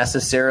 was it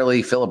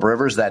necessarily Phillip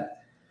Rivers that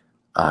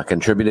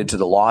contributed to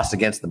the loss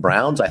against the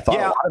Browns? I thought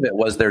a lot of it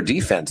was their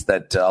defense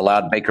that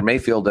allowed Baker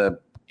Mayfield to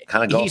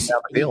kind of goes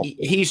down the field.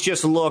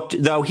 He's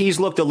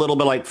looked a little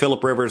bit like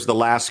Phillip Rivers the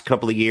last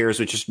couple of years,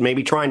 which is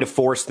maybe trying to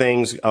force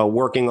things,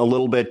 working a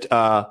little bit,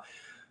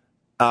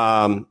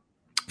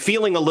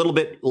 feeling a little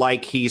bit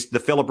like he's the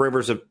Phillip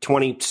Rivers of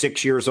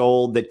 26 years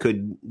old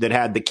that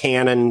had the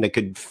cannon that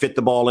could fit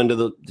the ball into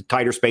the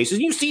tighter spaces.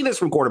 You see this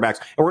from quarterbacks.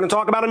 And we're going to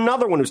talk about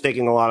another one who's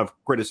taking a lot of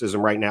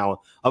criticism right now,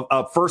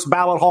 a first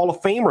ballot Hall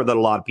of Famer that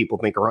a lot of people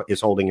think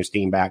is holding his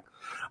team back.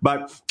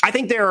 But I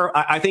think there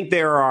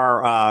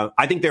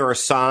are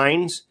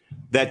signs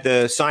that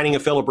the signing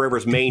of Phillip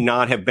Rivers may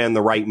not have been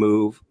the right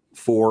move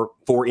for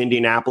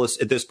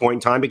Indianapolis at this point in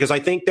time, because I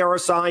think there are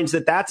signs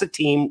that that's a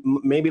team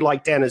maybe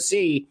like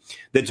Tennessee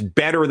that's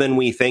better than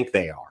we think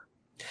they are.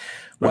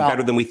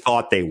 Better than we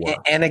thought they were.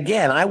 And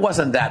again, I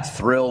wasn't that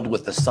thrilled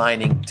with the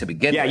signing to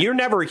begin with. Yeah, you're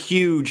never a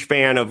huge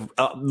fan of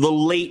the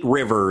late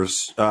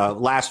Rivers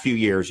last few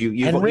years.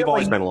 You've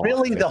always been a little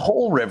really the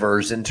whole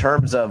Rivers in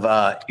terms of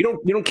you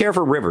don't care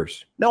for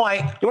Rivers. No,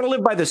 you want to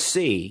live by the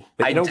sea,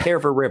 but I don't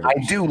care for Rivers.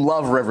 I do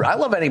love Rivers. I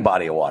love any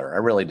body of water. I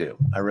really do.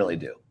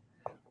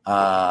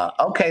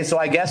 Okay, so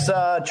I guess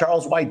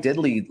Charles White did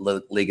lead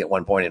league at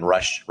one point in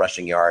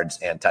rushing yards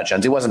and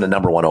touchdowns. He wasn't a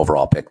number 1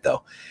 overall pick,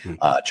 though,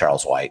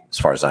 Charles White, as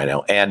far as I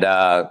know. And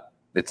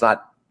it's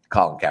not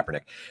Colin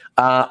Kaepernick.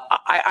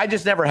 I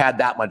just never had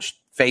that much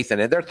faith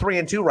in it. They're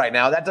 3-2 right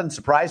now. That doesn't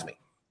surprise me.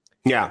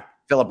 Yeah.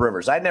 Phillip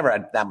Rivers. I never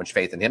had that much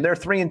faith in him. They're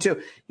 3-2.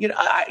 You know,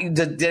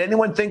 did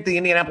anyone think the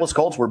Indianapolis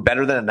Colts were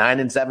better than a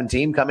 9-7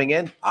 team coming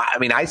in? I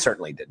mean, I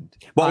certainly didn't.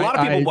 Well, a lot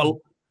of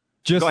people.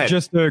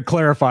 Just to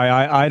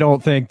clarify, I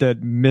don't think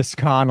that Miss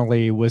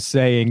Connolly was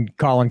saying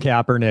Colin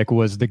Kaepernick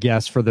was the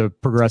guest for the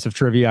Progressive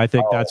Trivia. I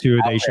think that's who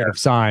they should have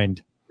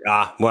signed.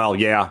 Well,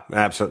 yeah,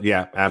 absolutely.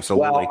 Yeah,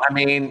 absolutely. Well, I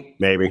mean,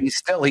 maybe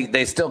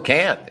they still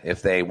can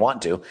if they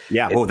want to.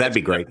 Yeah, that'd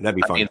be great. That'd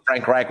be fun. I mean,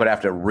 Frank Reich would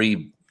have to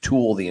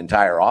retool the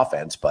entire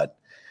offense, but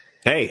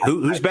hey,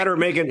 who's better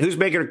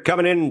at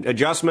coming in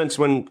adjustments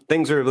when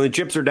the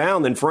chips are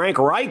down than Frank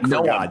Reich?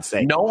 For God's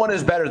sake, no one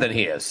is better than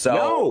he is.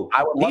 So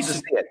I would love to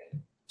see it.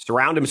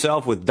 Surround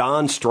himself with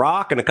Don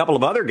Strock and a couple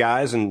of other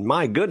guys, and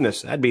my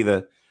goodness, they'd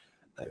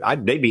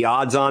be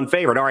odds-on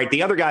favorite. All right,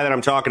 the other guy that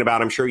I'm talking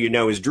about, I'm sure you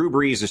know, is Drew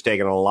Brees has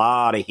taken a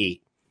lot of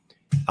heat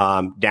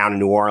down in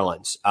New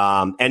Orleans,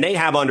 and they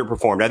have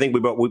underperformed. I think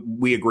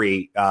we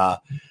agree.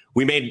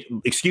 We made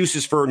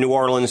excuses for New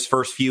Orleans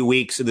first few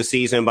weeks of the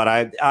season,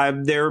 but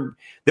they're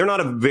not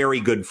a very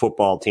good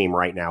football team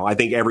right now. I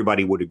think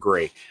everybody would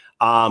agree.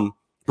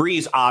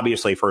 Brees,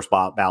 obviously, first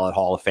ballot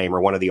Hall of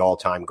Famer, one of the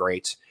all-time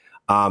greats.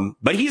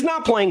 But he's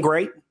not playing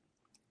great.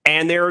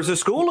 And there's a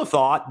school of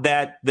thought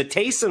that the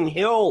Taysom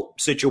Hill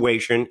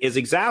situation is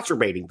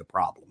exacerbating the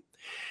problem,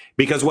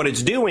 because what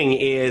it's doing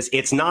is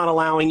it's not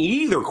allowing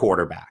either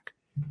quarterback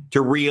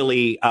to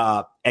really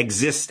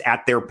exist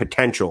at their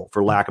potential,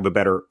 for lack of a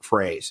better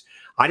phrase.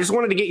 I just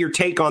wanted to get your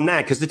take on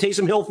that, because the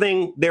Taysom Hill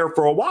thing there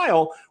for a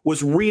while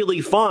was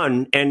really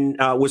fun and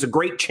was a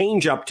great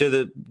change up to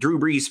the Drew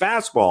Brees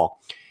fastball.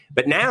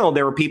 But now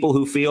there are people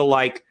who feel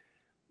like,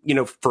 you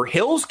know, for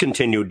Hill's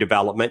continued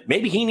development,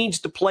 maybe he needs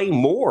to play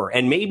more,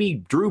 and maybe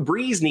Drew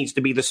Brees needs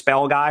to be the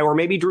spell guy, or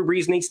maybe Drew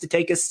Brees needs to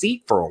take a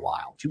seat for a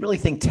while. Do you really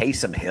think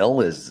Taysom Hill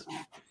is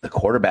the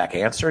quarterback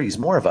answer? He's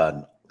more of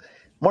a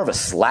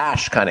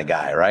slash kind of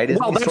guy, right?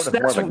 Isn't he sort of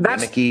more of a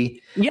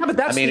gimmicky? Yeah, but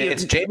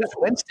it's Jameis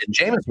Winston.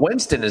 Jameis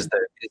Winston is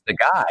the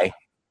guy.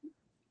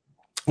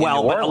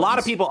 Well, but a lot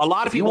of people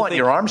you want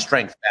your arm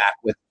strength back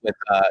with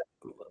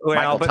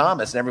Michael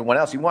Thomas and everyone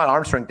else. You want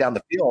arm strength down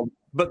the field.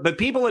 But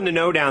people in the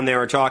know down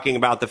there are talking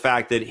about the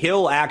fact that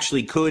Hill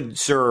actually could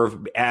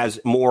serve as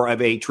more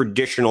of a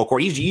traditional core.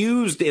 He's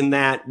used in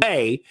that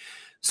way,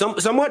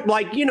 somewhat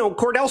like, you know,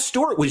 Cordell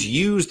Stewart was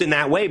used in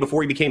that way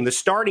before he became the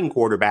starting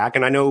quarterback.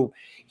 And I know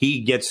he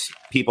gets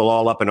people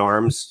all up in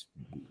arms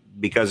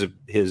because of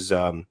his,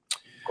 of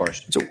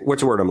course. So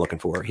what's the word I'm looking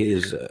for?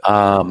 His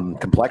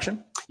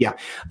complexion. Yeah.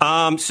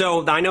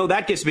 So I know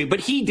that gets me, but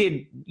he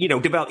did, you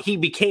know, he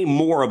became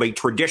more of a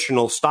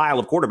traditional style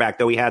of quarterback,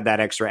 though he had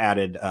that extra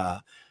added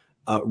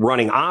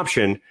running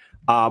option.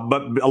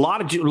 But a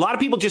lot of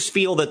people just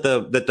feel that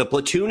the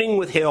platooning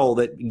with Hill,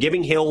 that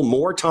giving Hill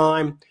more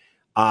time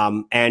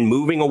and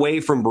moving away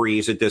from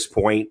Brees at this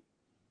point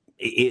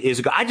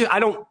is, I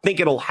don't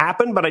think it'll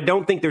happen, but I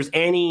don't think there's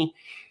any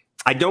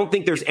doubt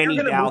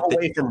that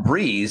away from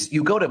Brees,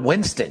 you go to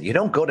Winston. You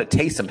don't go to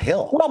Taysom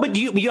Hill. Well, but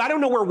I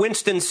don't know where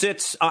Winston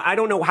sits. I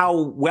don't know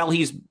how well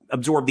he's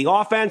absorbed the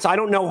offense. I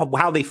don't know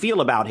how they feel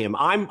about him.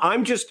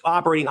 I'm just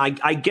operating.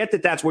 I get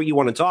that that's what you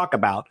want to talk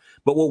about,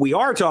 but what we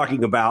are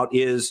talking about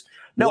is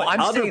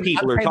other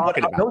people are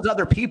talking about. Those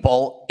other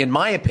people, in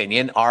my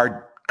opinion,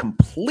 are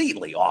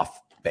completely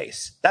off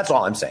base. That's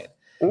all I'm saying.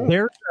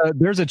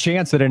 There's a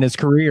chance that in his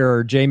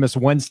career, Jameis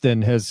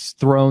Winston has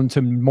thrown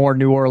to more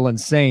New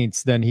Orleans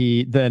Saints than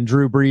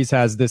Drew Brees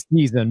has this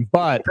season.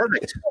 But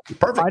perfect.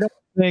 I don't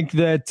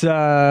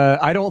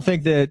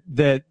think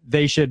that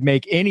they should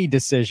make any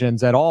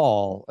decisions at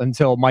all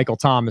until Michael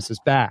Thomas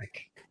is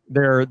back.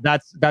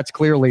 That's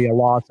clearly a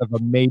loss of a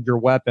major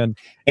weapon.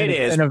 It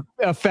is and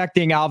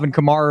affecting Alvin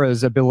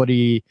Kamara's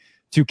ability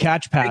to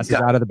catch passes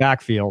out of the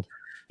backfield.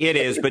 It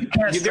is, but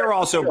they're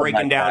also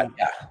breaking down.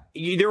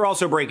 They're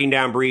also breaking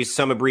down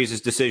some of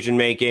Breeze's decision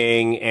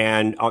making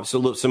and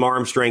some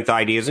arm strength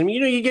ideas. I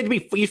mean, you get to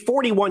be he's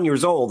 41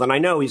 years old, and I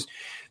know he's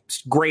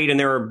great, and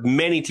there are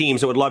many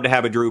teams that would love to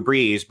have a Drew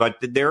Brees, but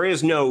there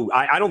is no.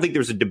 I don't think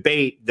there's a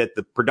debate that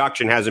the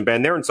production hasn't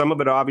been there, and some of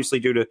it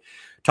obviously due to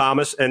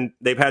Thomas, and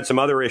they've had some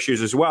other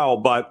issues as well.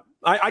 But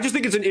I just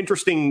think it's an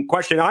interesting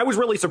question. I was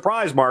really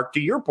surprised, Mark, to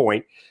your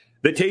point,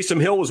 that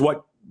Taysom Hill was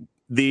what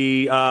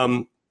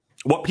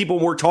people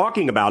were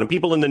talking about, and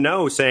people in the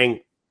know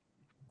saying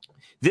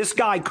this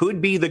guy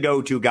could be the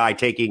go-to guy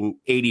taking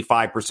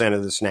 85%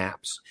 of the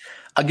snaps.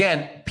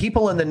 Again,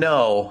 people in the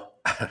know.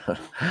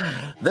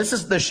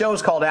 The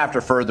show's called After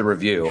Further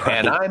Review,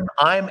 and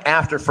I'm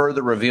after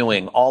further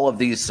reviewing all of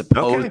these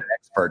supposed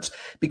experts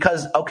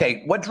because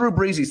what Drew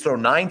Brees, he's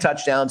thrown 9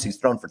 touchdowns, he's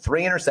thrown for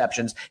 3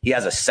 interceptions, he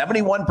has a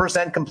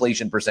 71%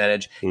 completion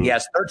percentage, he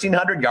has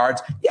 1,300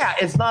 yards. Yeah,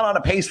 it's not on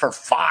a pace for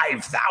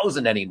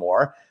 5,000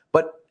 anymore,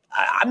 but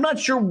I'm not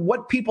sure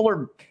what people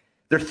are.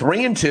 They're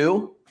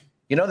 3-2.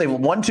 They've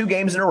won 2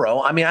 games in a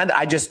row. I mean,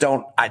 I just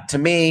don't. To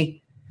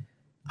me,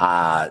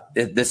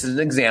 this is an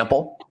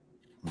example.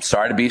 I'm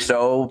sorry to be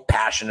so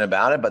passionate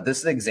about it, but this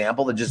is an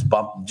example that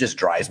just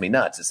drives me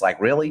nuts. It's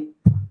like, really?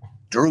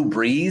 Drew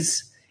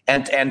Brees?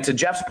 And to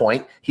Jeff's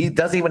point, he's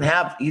not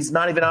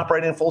even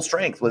operating at full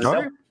strength with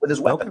his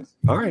weapons.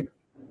 All right.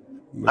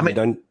 I mean,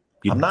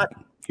 I'm not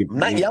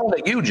yelling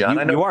at you, John.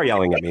 I know you are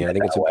yelling at me. I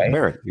think it's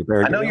apparent.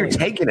 I know you're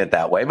taking it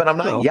that way, but I'm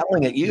not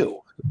yelling at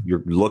you.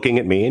 You're looking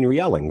at me and you're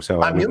yelling.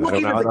 So I'm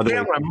looking at the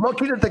camera. I'm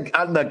looking at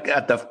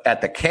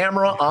the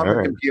camera on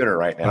the computer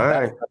right now.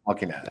 That's what I'm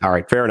looking at. All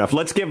right, fair enough.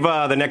 Let's give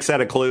the next set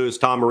of clues.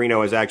 Tom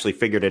Marino has actually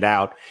figured it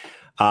out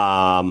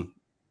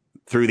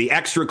through the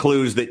extra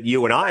clues that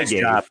you and I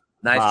gave.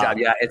 Nice job.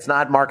 Yeah, it's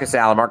not Marcus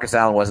Allen. Marcus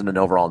Allen wasn't an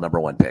overall number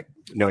 1 pick.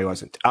 No, he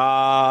wasn't.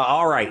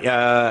 All right.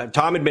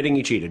 Tom admitting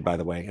he cheated, by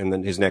the way. And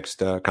then his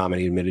next comment,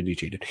 he admitted he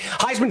cheated.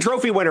 Heisman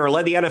Trophy winner,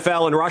 led the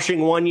NFL in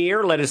rushing 1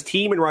 year, led his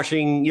team in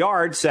rushing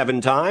yards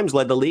 7 times,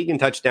 led the league in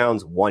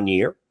touchdowns 1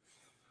 year.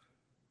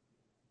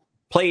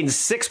 Played in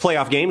 6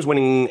 playoff games,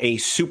 winning a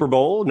Super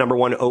Bowl, number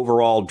 1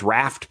 overall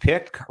draft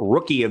pick,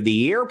 rookie of the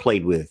year,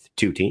 played with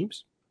 2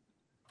 teams.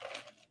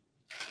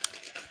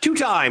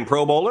 2-time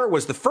Pro Bowler,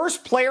 was the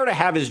first player to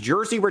have his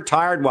jersey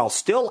retired while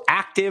still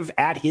active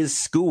at his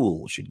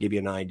school. Should give you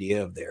an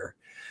idea of their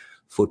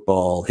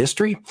football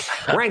history.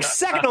 Ranked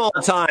 2nd all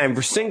time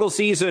for single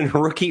season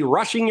rookie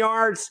rushing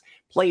yards.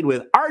 Played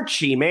with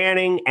Archie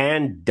Manning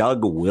and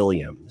Doug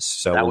Williams.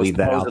 So that we'll leave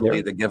that out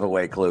there. The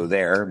giveaway clue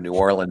there, New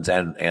Orleans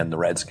and the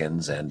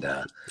Redskins. And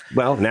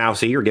well, now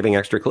see, you're giving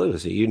extra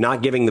clues. You're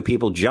not giving the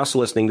people just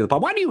listening to the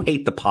pod. Why do you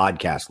hate the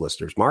podcast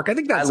listeners, Mark? I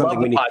think that's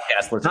something we need.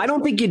 Podcast listeners. I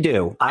don't think you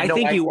do. I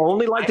think you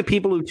only like the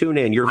people who tune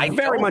in. You're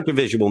very much a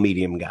visual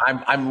medium guy.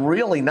 I'm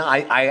really not.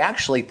 I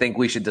actually think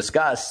we should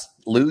discuss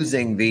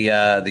losing the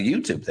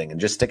YouTube thing and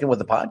just sticking with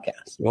the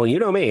podcast. Well, you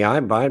know me.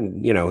 I'm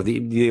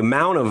the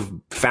amount of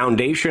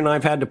foundation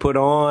I've had to put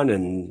on,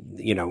 and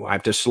I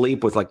have to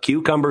sleep with like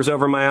cucumbers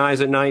over my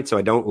eyes at night so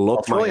I don't look.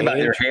 It's really about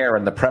your hair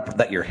and the prep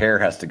that your hair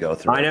has to go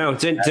through. I know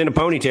it's in a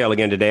ponytail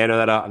again today. I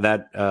know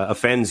that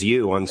offends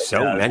you on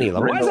so many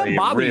levels. Why does that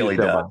bother you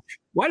so much?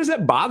 Why does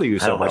that bother you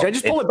so much? I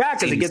just pull it back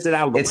because it gets it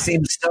out of the way. It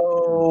seems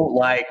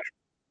so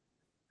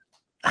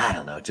I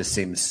don't know. It just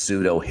seems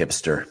pseudo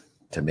hipster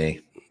to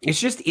me. It's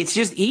just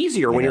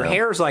easier when your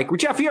hair's like,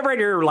 Jeff, you ever had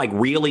your hair like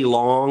really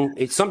long?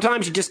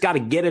 Sometimes you just got to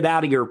get it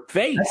out of your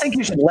face. I think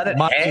you should let it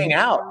hang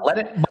out. Let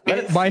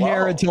it my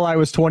hair until I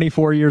was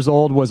 24 years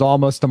old was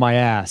almost to my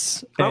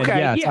ass. And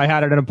yes, I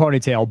had it in a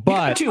ponytail,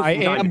 but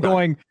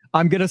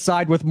I'm going to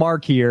side with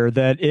Mark here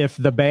that if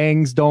the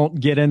bangs don't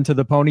get into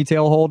the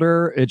ponytail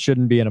holder, it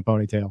shouldn't be in a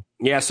ponytail.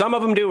 Yeah, some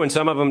of them do and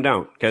some of them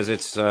don't, because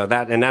it's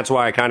that, and that's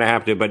why I kind of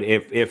have to. But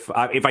if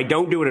I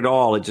don't do it at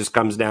all, it just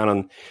comes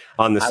down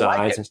on the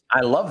sides. Like I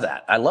love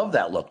that. I love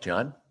that look,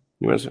 John.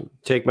 You want to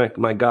take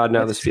my God?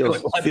 Now this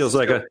feels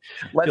like a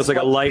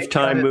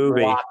Lifetime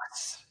movie.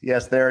 Rocks.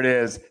 Yes, there it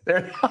is.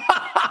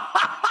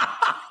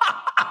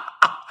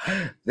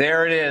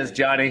 There it is,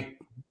 Johnny.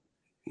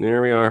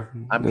 There we are.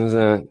 I think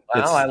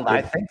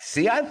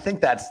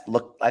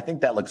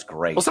that looks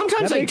great. Well,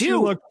 sometimes I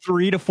do look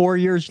 3 to 4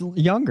 years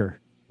younger.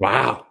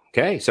 Wow.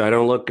 Okay, so I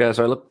don't look.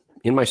 So I look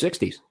in my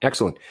 60s.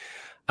 Excellent.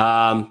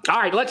 All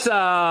right, let's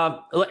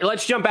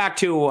jump back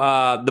to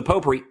the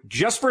potpourri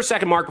just for a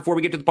second, Mark, before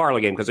we get to the parlay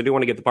game, because I do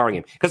want to get the parlay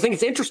game, because I think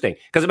it's interesting,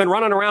 because I've been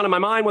running around in my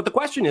mind what the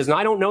question is, and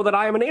I don't know that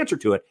I have an answer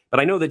to it, but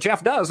I know that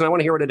Jeff does, and I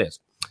want to hear what it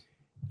is.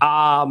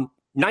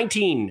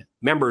 19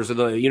 members of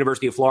the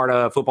University of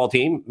Florida football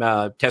team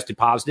tested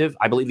positive.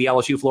 I believe the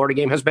LSU-Florida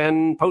game has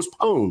been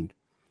postponed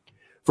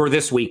for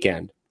this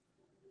weekend.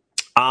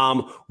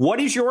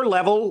 What is your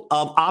level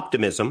of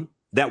optimism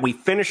that we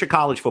finish a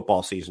college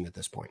football season at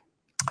this point?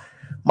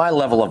 My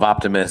level of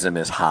optimism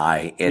is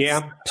high.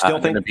 It's still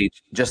going to be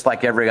just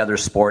like every other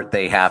sport.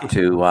 They have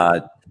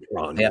to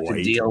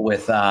to deal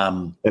with.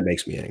 That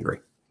makes me angry.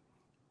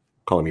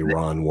 Calling me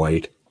Ron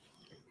White.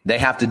 They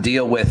have to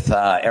deal with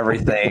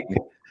everything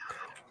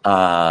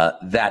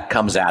that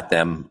comes at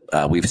them.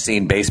 We've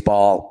seen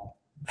baseball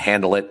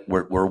handle it.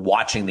 We're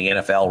watching the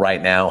NFL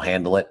right now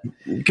handle it.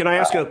 Can I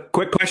ask a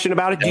quick question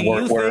about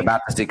it? We're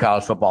about to see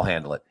college football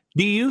handle it.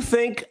 Do you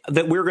think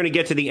that we're going to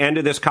get to the end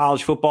of this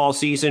college football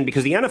season?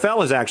 Because the NFL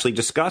has actually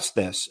discussed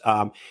this.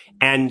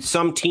 And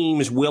some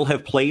teams will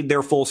have played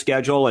their full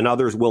schedule and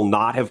others will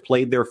not have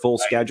played their full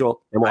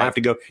schedule. And we'll have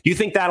to go. Do you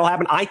think that'll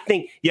happen? I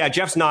think,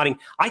 Jeff's nodding.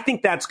 I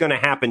think that's going to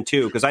happen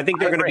too, because I think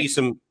there are going to be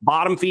some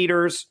bottom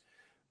feeders.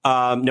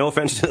 No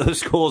offense to those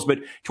schools, but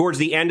towards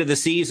the end of the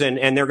season,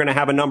 and they're going to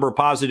have a number of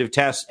positive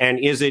tests. And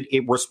is it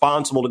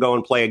responsible to go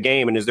and play a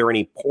game? And is there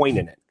any point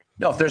in it?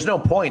 No, if there's no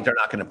point, they're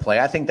not going to play.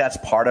 I think that's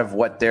part of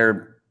what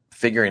they're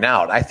figuring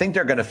out. I think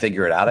they're going to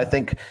figure it out. I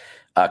think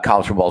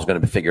college football is going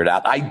to figure it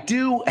out. I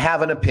do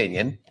have an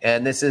opinion,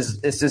 and this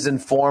is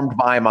informed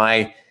by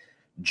my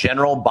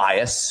general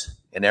bias,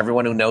 and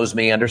everyone who knows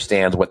me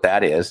understands what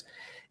that is.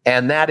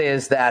 And that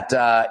is that,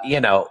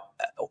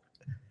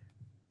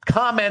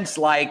 comments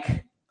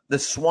like the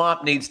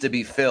swamp needs to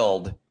be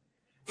filled,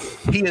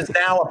 he is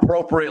now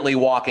appropriately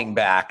walking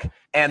back.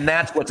 And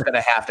that's what's going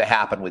to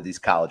happen with these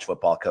college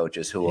football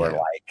coaches who are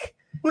like,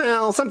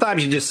 well,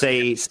 sometimes you just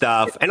say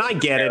stuff, and I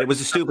get it. It was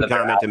a stupid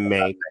comment to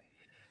make.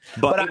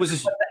 But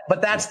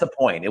that's the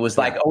point. It was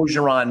like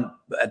Ogeron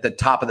at the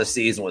top of the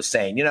season was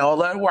saying, I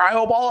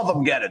hope all of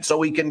them get it so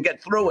we can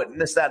get through it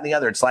and this, that, and the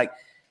other. It's like,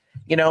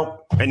 And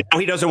now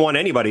he doesn't want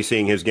anybody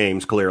seeing his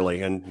games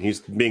clearly. And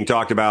he's being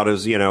talked about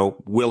as,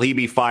 will he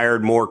be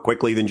fired more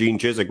quickly than Gene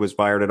Chizik was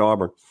fired at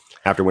Auburn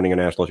after winning a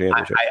national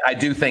championship? I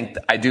do think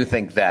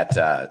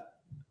that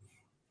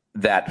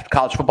that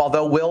college football,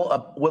 though,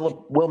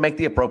 will make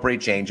the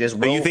appropriate changes.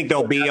 Do you think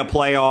there'll be a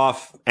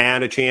playoff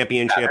and a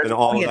championship and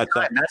all of that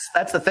stuff?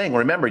 That's the thing.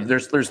 Remember,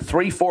 there's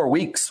 3-4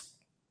 weeks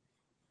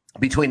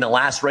between the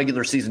last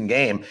regular season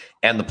game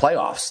and the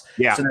playoffs.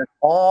 Yeah. So there's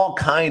all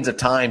kinds of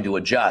time to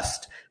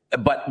adjust.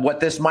 But what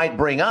this might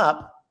bring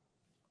up,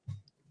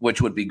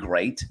 which would be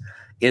great,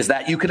 is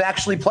that you could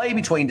actually play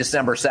between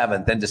December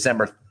 7th and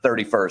December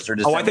 31st. Or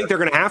December I think they're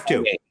going to have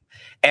to.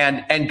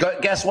 And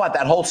guess what?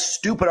 That whole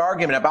stupid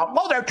argument about,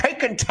 they're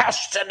taking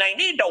tests and they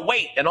need to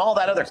wait and all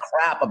that other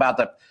crap about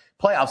the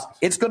playoffs,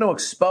 it's going to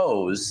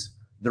expose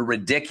the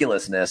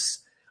ridiculousness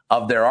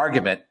of their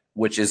argument,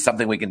 which is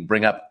something we can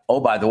bring up,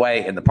 by the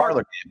way, in the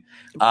parlor game.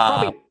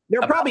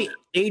 There are probably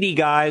 80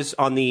 guys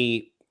on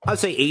the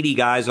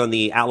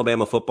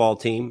Alabama football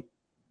team.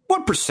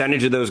 What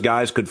percentage of those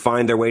guys could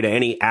find their way to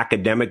any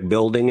academic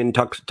building in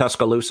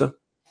Tuscaloosa?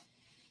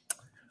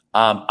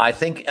 I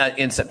think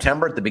in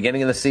September, at the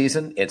beginning of the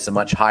season, it's a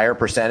much higher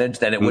percentage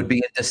than it would be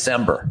in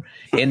December.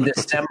 In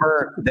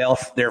December,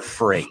 they're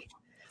free.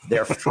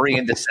 They're free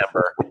in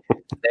December.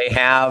 They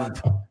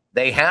have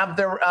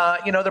their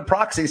their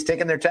proxies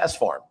taking their test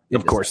for them.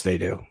 Of course they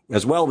do.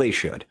 As well they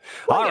should.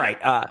 All right.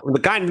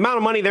 The amount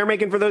of money they're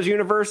making for those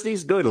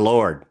universities, good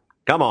Lord.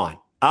 Come on.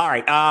 All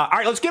right,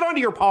 let's get on to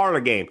your parlor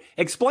game.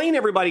 Explain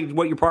everybody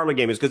what your parlor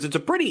game is, because it's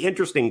a pretty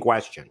interesting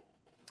question.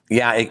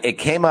 Yeah, it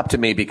came up to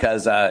me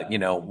because,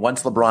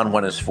 once LeBron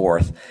won his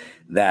fourth,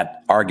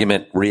 that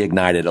argument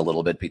reignited a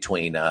little bit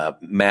between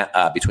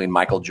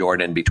Michael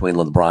Jordan and between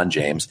LeBron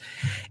James.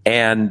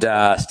 And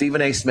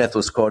Stephen A. Smith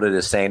was quoted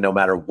as saying, no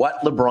matter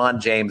what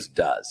LeBron James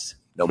does,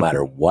 no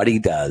matter what he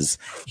does,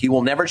 he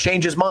will never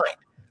change his mind.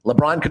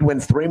 LeBron could win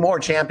 3 more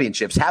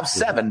championships, have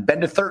 7,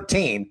 been to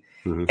 13,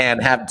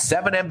 and have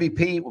 7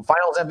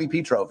 finals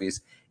MVP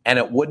trophies, and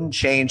it wouldn't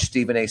change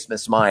Stephen A.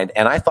 Smith's mind.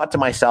 And I thought to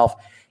myself,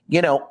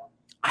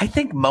 I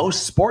think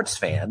most sports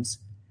fans,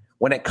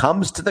 when it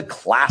comes to the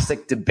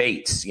classic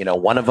debates,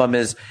 one of them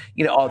is,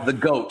 the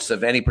GOATs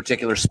of any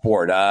particular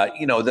sport,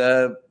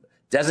 the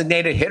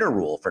designated hitter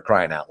rule, for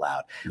crying out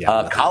loud,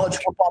 college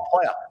football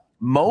playoff.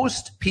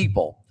 Most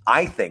people,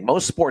 I think,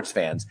 most sports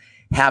fans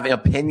have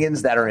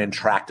opinions that are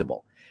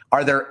intractable.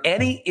 Are there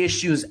any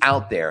issues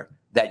out there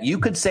that you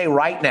could say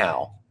right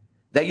now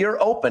that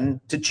you're open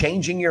to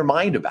changing your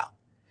mind about?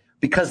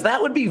 Because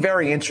that would be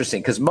very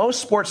interesting, because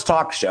most sports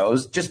talk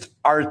shows just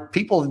are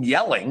people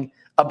yelling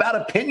about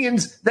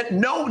opinions that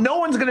no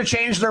one's going to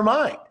change their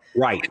mind.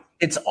 Right.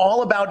 It's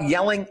all about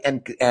yelling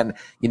and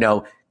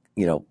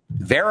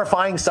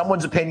verifying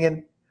someone's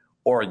opinion,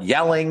 or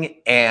yelling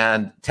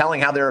and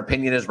telling how their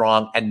opinion is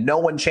wrong, and no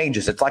one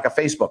changes. It's like a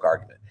Facebook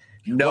argument.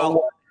 No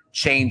one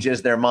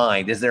changes their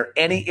mind. Is there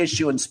any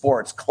issue in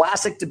sports,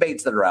 classic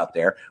debates that are out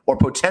there, or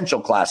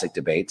potential classic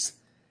debates,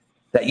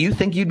 that you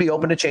think you'd be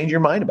open to change your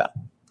mind about?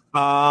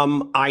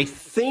 I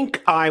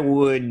think I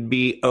would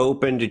be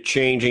open to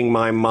changing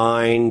my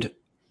mind.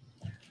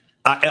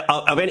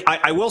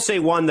 I will say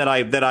one that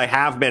I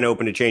have been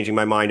open to changing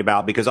my mind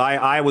about, because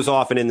I was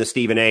often in the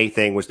Stephen A.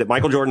 thing, was that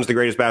Michael Jordan's the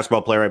greatest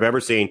basketball player I've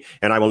ever seen,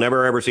 and I will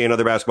never ever see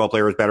another basketball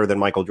player who's better than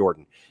Michael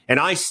Jordan. And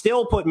I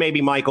still put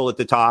maybe Michael at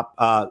the top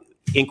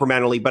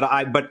incrementally, but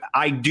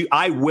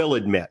I will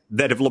admit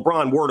that if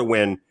LeBron were to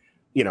win,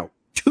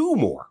 2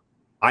 more,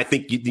 I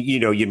think,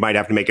 you might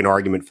have to make an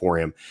argument for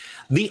him.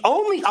 The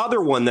only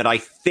other one that I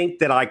think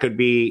that I could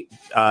be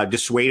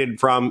dissuaded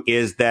from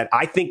is that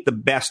I think the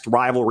best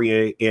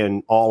rivalry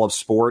in all of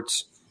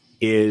sports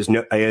is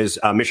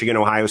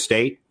Michigan-Ohio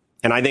State.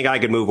 And I think I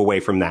could move away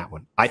from that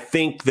one. I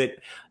think that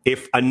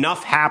if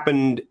enough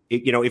happened,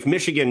 if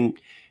Michigan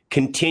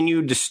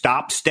continued to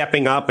stop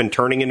stepping up and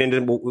turning it into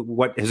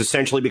what has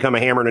essentially become a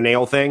hammer and a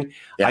nail thing,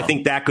 I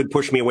think that could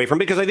push me away from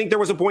it, because I think there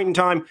was a point in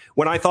time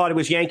when I thought it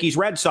was Yankees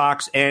Red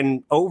Sox.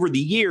 And over the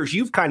years,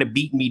 you've kind of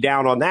beaten me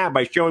down on that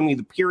by showing me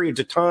the periods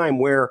of time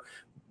where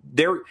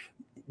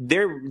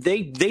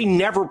they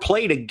never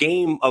played a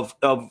game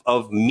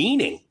of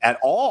meaning at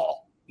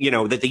all.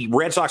 That the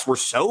Red Sox were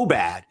so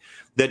bad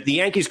that the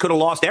Yankees could have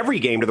lost every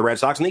game to the Red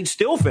Sox and they'd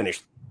still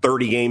finish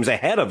 30 games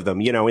ahead of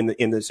them,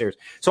 in the series.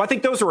 So I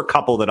think those are a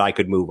couple that I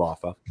could move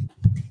off of.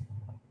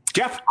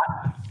 Jeff?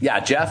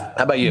 Yeah, Jeff,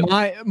 how about you?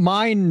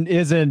 Mine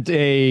isn't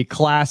a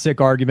classic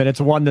argument.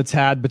 It's one that's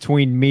had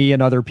between me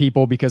and other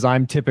people because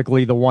I'm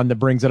typically the one that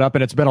brings it up.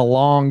 And it's been a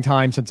long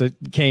time since it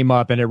came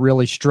up. And it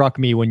really struck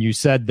me when you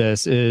said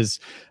this, is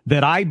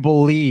that I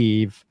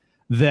believe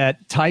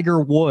that Tiger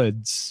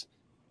Woods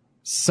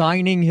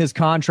signing his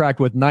contract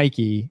with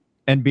Nike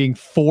and being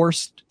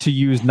forced to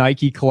use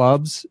Nike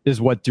clubs is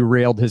what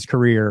derailed his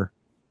career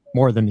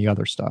more than the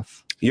other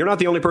stuff. You're not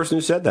the only person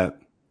who said that.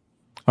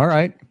 All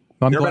right.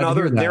 There are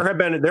other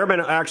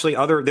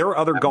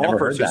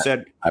golfers who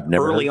said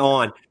early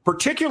on,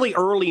 particularly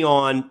early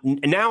on.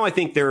 Now I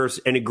think there's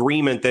an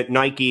agreement that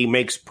Nike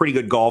makes pretty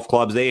good golf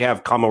clubs. They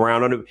have come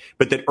around on it,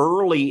 but that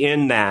early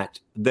in that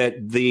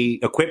the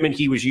equipment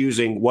he was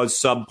using was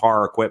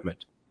subpar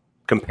equipment.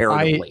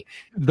 Comparatively.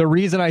 The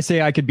reason I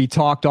say I could be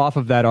talked off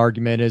of that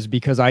argument is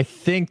because I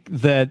think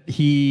that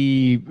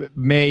he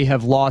may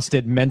have lost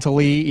it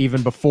mentally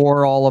even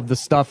before all of the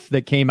stuff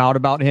that came out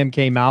about him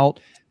came out,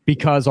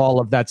 because all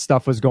of that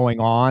stuff was going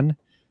on.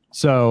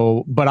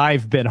 So, but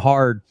I've been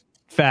hard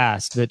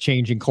fast that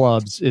changing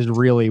clubs is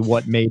really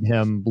what made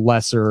him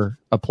lesser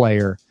a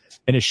player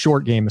in his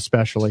short game,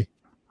 especially.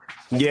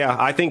 Yeah,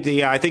 I think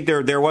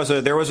there was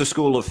a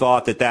school of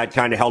thought that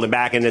kind of held him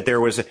back, and that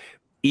there was,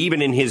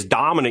 even in his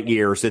dominant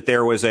years, that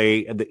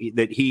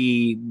that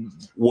he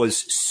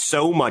was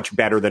so much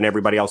better than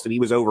everybody else that he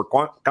was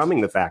overcoming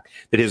the fact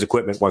that his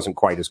equipment wasn't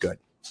quite as good.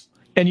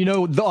 And,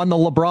 on the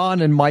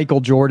LeBron and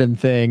Michael Jordan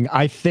thing,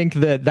 I think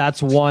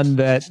that's one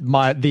that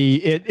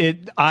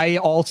I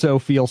also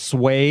feel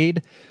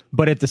swayed.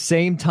 But at the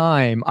same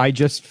time, I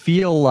just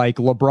feel like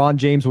LeBron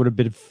James would have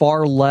been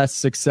far less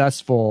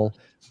successful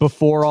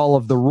before all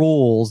of the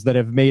rules that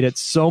have made it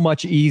so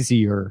much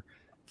easier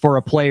for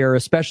a player,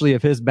 especially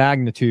of his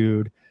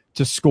magnitude,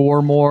 to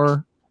score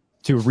more,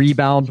 to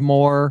rebound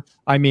more.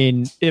 I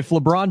mean, if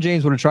LeBron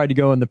James would have tried to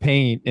go in the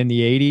paint in the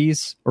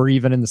 80s or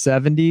even in the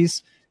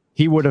 70s,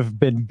 he would have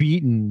been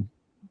beaten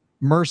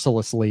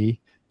mercilessly.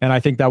 And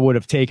I think that would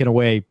have taken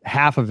away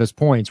half of his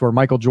points, where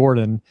Michael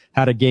Jordan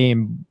had a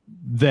game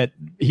that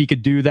he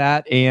could do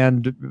that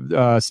and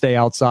stay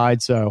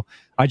outside. So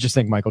I just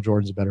think Michael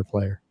Jordan's a better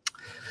player.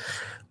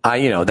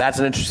 That's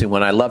an interesting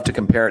one. I love to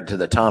compare it to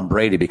the Tom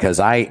Brady, because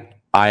I,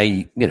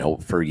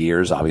 for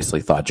years,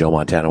 obviously thought Joe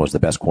Montana was the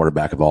best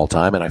quarterback of all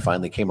time. And I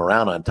finally came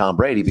around on Tom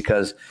Brady,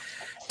 because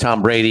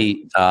Tom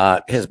Brady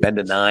has been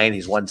to 9.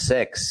 He's won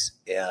 6.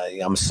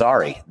 I'm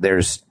sorry.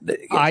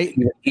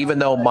 Even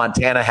though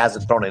Montana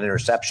hasn't thrown an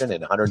interception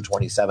in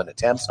 127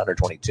 attempts,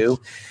 122.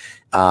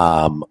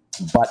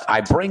 But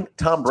I bring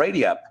Tom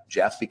Brady up,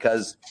 Jeff,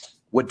 because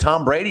would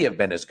Tom Brady have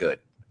been as good?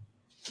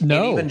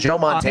 No. In even Joe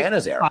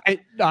Montana's era.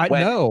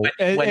 No.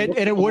 And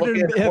it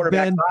wouldn't have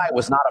been.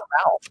 Was not a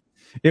foul.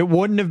 It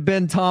wouldn't have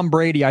been Tom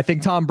Brady. I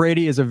think Tom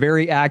Brady is a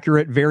very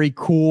accurate, very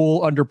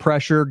cool under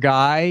pressure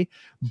guy,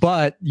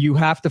 but you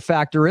have to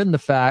factor in the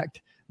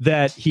fact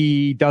that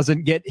he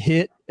doesn't get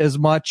hit as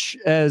much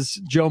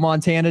as Joe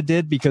Montana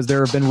did, because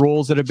there have been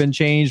rules that have been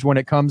changed when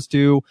it comes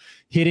to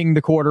hitting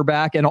the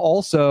quarterback. And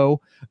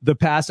also the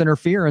pass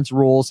interference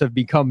rules have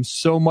become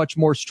so much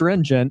more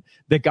stringent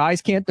that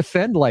guys can't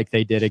defend like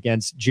they did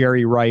against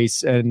Jerry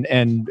Rice and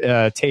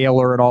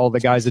Taylor and all the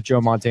guys that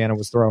Joe Montana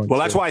was throwing. Well,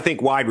 that's why I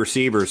think wide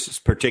receivers,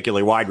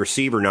 particularly wide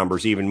receiver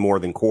numbers, even more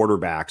than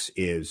quarterbacks,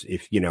 is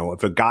if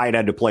a guy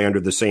had to play under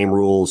the same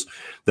rules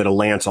that a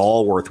Lance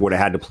Allworth would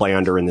have had to play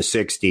under in the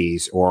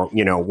 60s, or,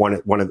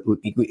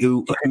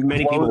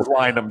 many people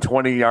line them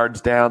 20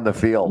 yards down the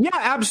field. Yeah,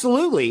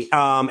 absolutely.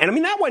 And I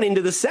mean, that went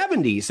into the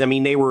 70s. I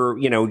mean, they were,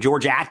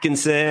 George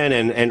Atkinson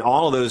and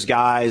all of those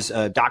guys,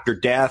 Dr.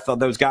 Death, all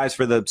those guys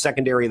for the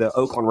secondary of the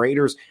Oakland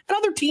Raiders and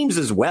other teams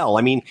as well.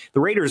 I mean, the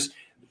Raiders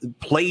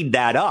played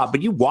that up,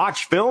 but you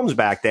watch films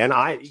back then.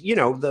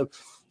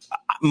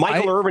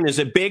 Michael Irvin is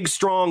a big,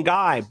 strong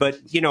guy, but,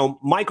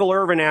 Michael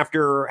Irvin,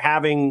 after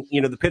having,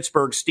 the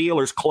Pittsburgh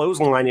Steelers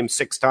clothesline him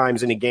 6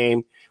 times in a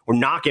game or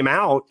knock him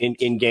out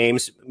in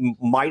games,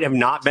 might have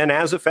not been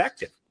as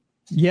effective.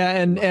 Yeah,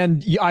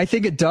 and I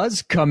think it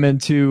does come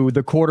into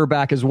the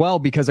quarterback as well,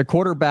 because a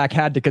quarterback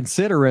had to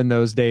consider in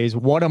those days,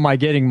 what am I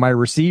getting my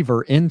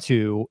receiver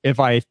into if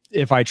I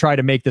try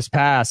to make this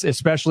pass,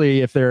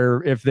 especially if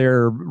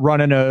they're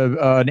running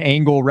an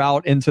angle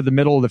route into the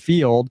middle of the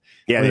field.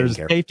 Yeah, there's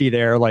safety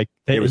there. Like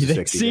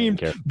they seemed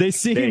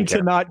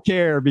to not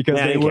care because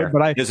they would,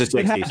 but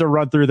it had to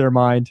run through their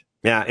mind.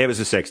 Yeah, it was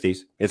the 60s.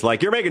 It's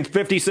like, you're making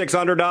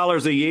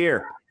 $5,600 a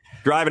year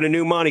driving a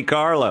new Monte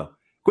Carlo.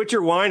 Quit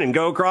your whining and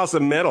go across the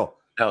middle.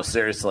 No,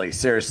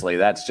 seriously.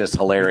 That's just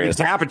hilarious.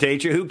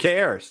 Decapitate you. Who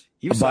cares?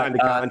 You signed a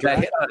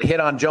contract. That hit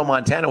on Joe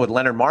Montana with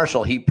Leonard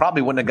Marshall, he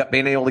probably wouldn't have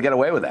been able to get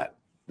away with that.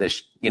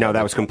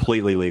 That was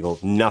completely legal.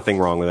 Nothing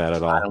wrong with that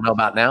at all. I don't know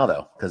about now,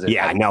 though.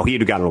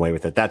 He'd have gotten away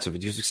with it.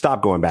 Just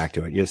stop going back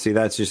to it. You see,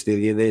 that's just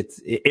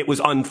it was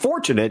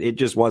unfortunate. It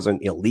just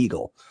wasn't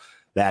illegal.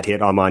 That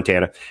hit on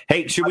Montana.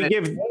 Hey, should we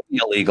give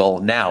illegal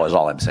now? Is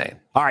all I'm saying.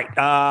 All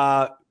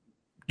right.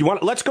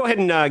 Let's go ahead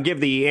and give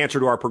the answer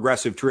to our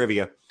progressive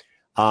trivia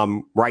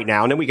right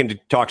now, and then we can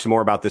talk some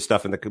more about this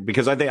stuff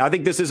because I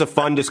think this is a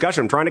fun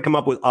discussion. I'm trying to come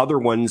up with other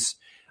ones.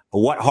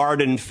 What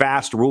hard and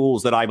fast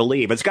rules that I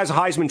believe. This guy's a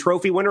Heisman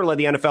Trophy winner, led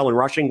the NFL in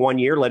rushing 1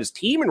 year, led his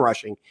team in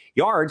rushing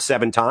yards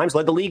 7 times,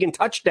 led the league in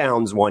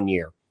touchdowns 1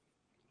 year.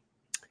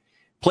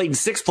 Played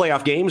 6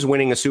 playoff games,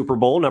 winning a Super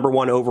Bowl,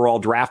 #1 overall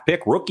draft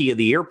pick, rookie of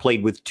the year,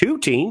 played with 2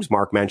 teams,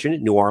 Mark mentioned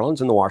it, New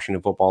Orleans and the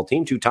Washington football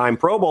team, 2-time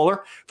Pro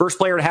Bowler, first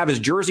player to have his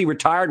jersey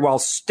retired while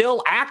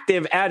still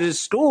active at his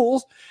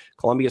schools.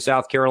 Columbia,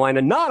 South Carolina,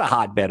 not a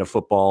hotbed of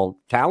football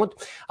talent.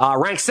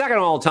 Ranked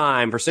 2nd all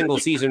time for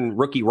single-season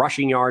rookie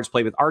rushing yards,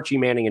 played with Archie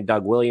Manning and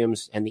Doug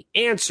Williams. And the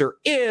answer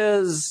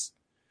is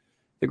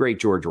the great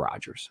George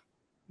Rogers.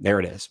 There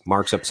it is.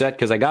 Mark's upset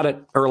because I got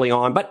it early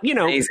on. But,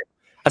 Amazing.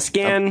 A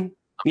scan,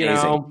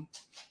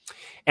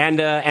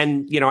 and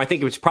I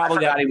think it was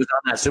probably that he was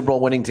on that Super Bowl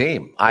winning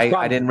team.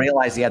 I didn't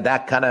realize he had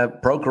that kind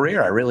of pro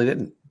career. I really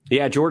didn't.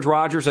 Yeah, George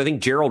Rogers. I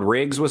think Gerald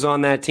Riggs was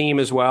on that team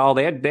as well.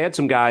 They had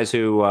some guys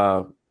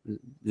who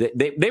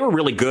they were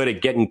really good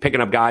at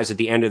picking up guys at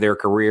the end of their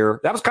career.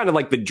 That was kind of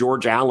like the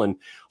George Allen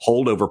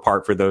holdover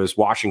part for those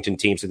Washington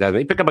teams.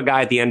 They pick up a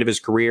guy at the end of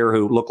his career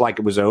who looked like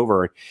it was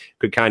over and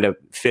could kind of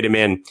fit him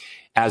in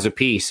as a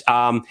piece.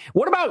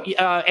 What about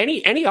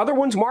any other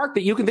ones, Mark,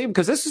 that you can think of?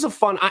 Because this is a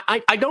fun.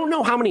 I don't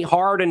know how many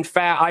hard and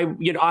fast.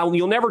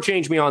 You'll never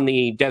change me on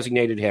the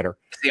designated hitter.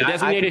 The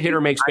designated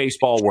hitter makes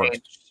baseball work.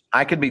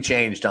 I could be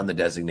changed on the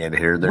designated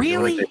hitter.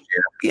 Really?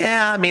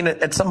 Yeah. I mean,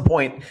 at some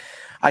point,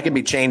 I can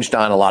be changed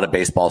on a lot of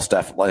baseball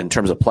stuff in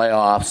terms of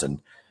playoffs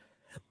and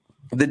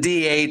the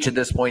DH at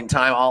this point in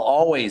time. I'll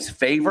always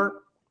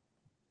favor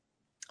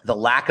the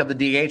lack of the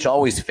DH,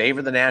 always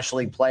favor the National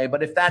League play.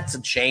 But if that's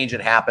a change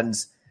that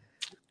happens,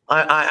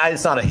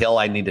 it's not a hill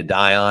I need to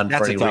die on.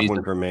 That's for any a tough reason.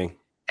 One for me.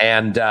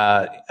 And,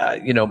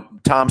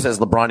 Tom says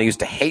LeBron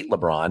used to hate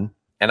LeBron.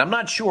 And I'm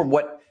not sure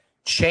what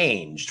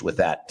changed with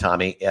that,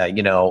 Tommy.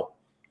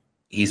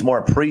 He's more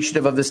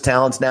appreciative of his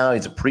talents now.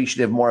 He's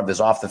appreciative more of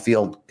his off the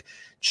field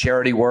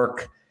charity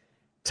work.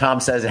 Tom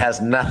says it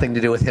has nothing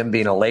to do with him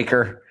being a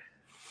Laker.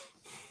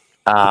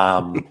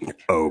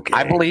 Okay.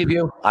 I believe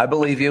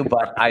you,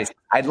 but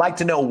I'd like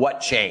to know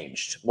what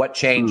changed. What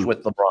changed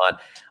with LeBron?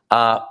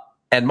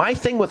 And my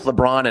thing with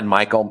LeBron and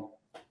Michael,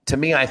 to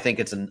me, I think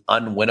it's an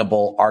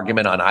unwinnable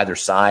argument on either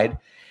side.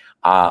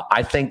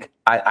 I think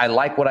I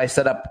like what I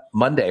set up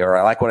Monday, or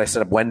I like what I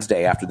set up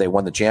Wednesday after they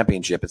won the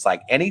championship. It's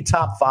like any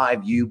top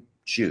 5 you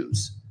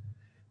choose.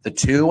 The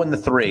 2 and the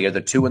 3 or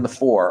the 2 and the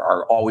 4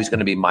 are always going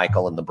to be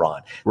Michael and LeBron.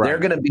 Right. They're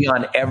going to be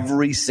on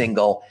every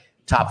single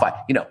top 5.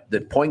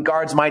 The point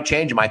guards might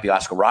change. It might be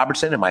Oscar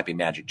Robertson. It might be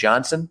Magic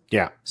Johnson.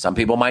 Yeah. Some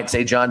people might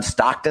say John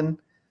Stockton.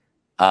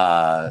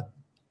 The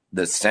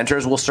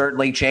centers will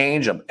certainly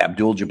change.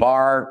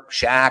 Abdul-Jabbar,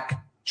 Shaq,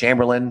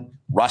 Chamberlain,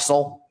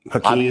 Russell,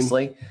 Hakeem.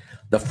 Obviously.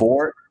 The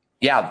 4,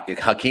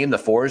 Hakeem, the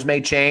 4s may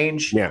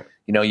change. Yeah.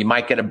 You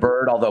might get a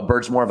Bird, although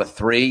Bird's more of a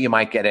 3. You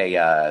might get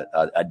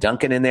a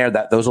Duncan in there.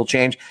 Those will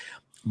change.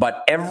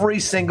 But every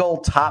single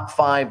top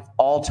 5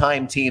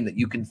 all-time team that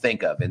you can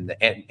think of in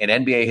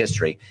NBA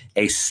history,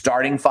 a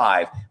starting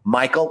 5,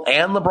 Michael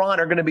and LeBron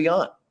are going to be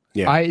on.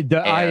 Yeah. I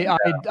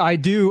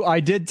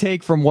did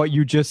take from what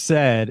you just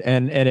said,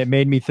 and it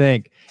made me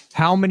think,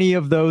 how many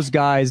of those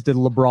guys did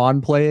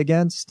LeBron play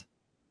against?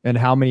 And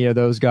how many of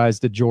those guys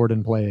did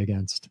Jordan play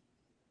against?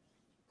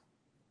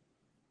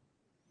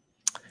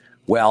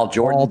 Well,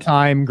 Jordan,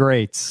 all-time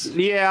greats.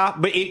 Yeah,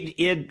 but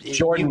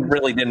Jordan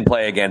really didn't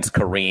play against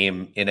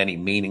Kareem in any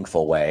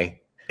meaningful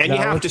way. And you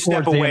have to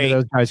step away.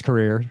 Those guys'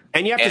 career.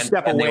 And you have to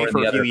step away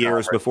for a few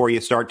years before you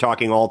start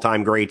talking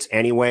all-time greats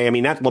anyway. I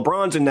mean,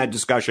 LeBron's in that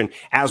discussion,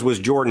 as was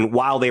Jordan,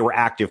 while they were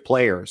active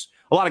players.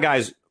 A lot of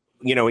guys,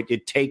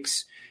 it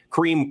takes –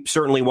 Kareem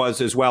certainly was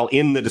as well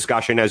in the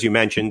discussion, as you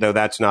mentioned, though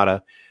that's not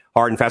a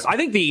hard and fast. I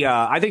think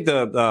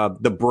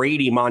the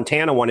Brady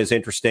Montana one is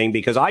interesting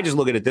because I just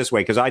look at it this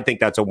way, because I think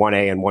that's a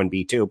 1A and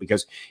 1B too.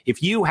 Because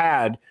if you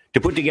had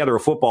to put together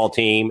a football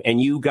team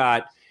and you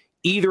got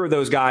either of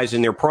those guys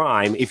in their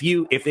prime, if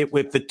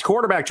the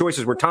quarterback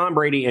choices were Tom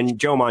Brady and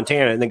Joe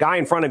Montana, and the guy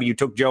in front of you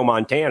took Joe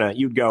Montana,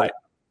 you'd go,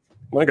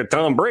 like a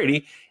Tom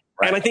Brady.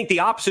 Right. And I think the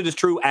opposite is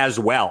true as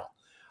well.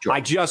 Sure. I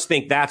just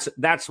think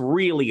that's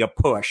really a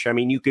push. I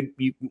mean, you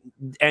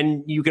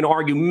can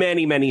argue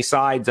many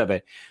sides of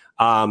it.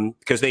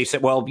 Because they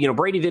said, well,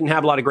 Brady didn't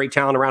have a lot of great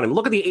talent around him.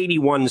 Look at the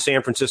 81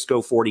 San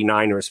Francisco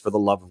 49ers, for the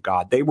love of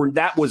God.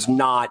 That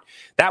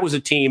was a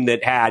team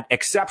that had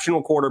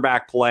exceptional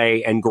quarterback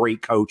play and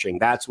great coaching.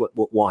 That's what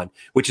won,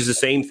 which is the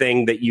same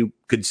thing that you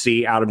could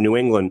see out of New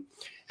England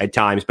at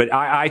times. But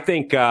I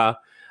think,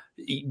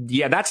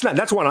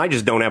 that's one I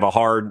just don't have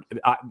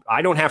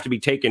I don't have to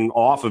be taken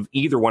off of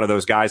either one of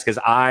those guys, because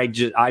I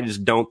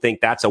just don't think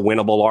that's a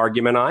winnable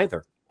argument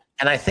either.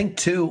 And I think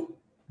too,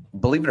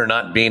 believe it or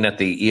not, being at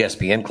the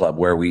ESPN club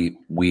where we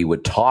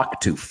would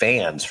talk to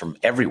fans from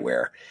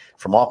everywhere,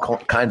 from all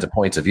kinds of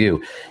points of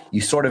view,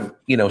 you sort of,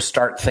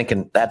 start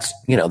thinking that's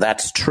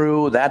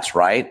true. That's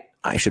right.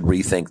 I should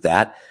rethink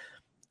that.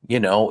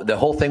 The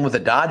whole thing with the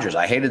Dodgers,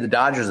 I hated the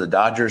Dodgers. The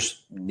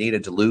Dodgers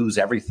needed to lose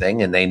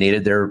everything, and they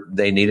needed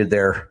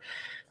their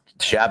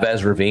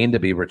Chavez Ravine to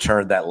be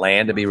returned, that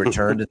land to be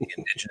returned to the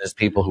indigenous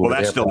people who were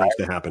there. That still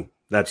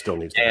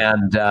needs to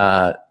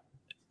happen.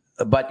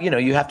 But,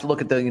 you have to look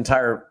at the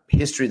entire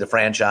history of the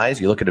franchise.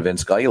 You look at a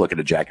Vince Scully, you look at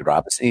a Jackie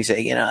Robinson, you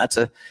say, it's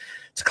a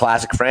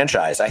classic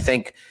franchise. I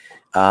think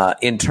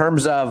in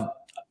terms of,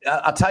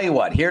 I'll tell you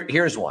what,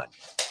 here's one.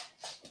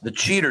 The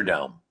Cheater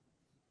Dome.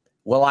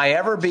 Will I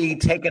ever be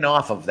taken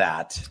off of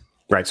that?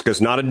 Right, because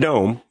it's not a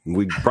dome.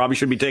 We probably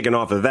should be taken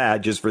off of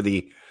that just for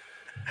the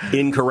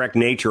incorrect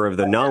nature of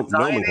the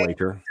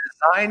nomenclature.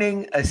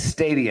 Designing a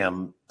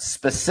stadium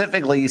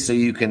specifically so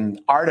you can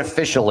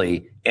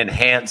artificially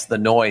enhance the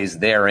noise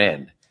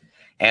therein,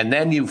 and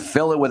then you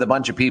fill it with a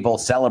bunch of people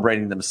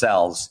celebrating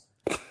themselves.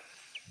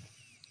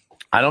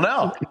 I don't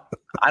know.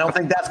 I don't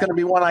think that's going to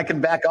be one I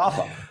can back off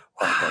of.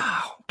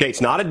 Wow. Okay,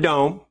 it's not a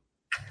dome.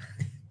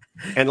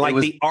 And like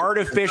the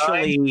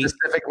artificially,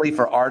 specifically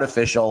for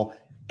artificial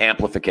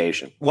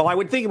amplification. Well, I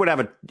would think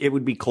it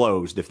would be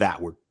closed if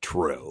that were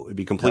true. It'd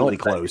be completely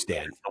closed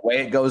in. The way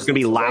it goes, it's going to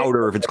be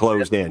louder if it's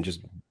closed in.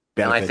 Just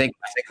benefit. And I think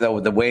though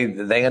the way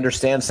they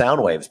understand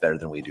sound waves better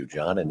than we do,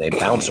 John, and they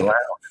bounce around.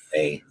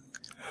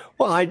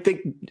 Well, I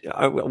think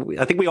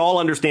we all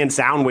understand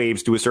sound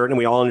waves to a certain, and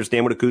we all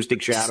understand what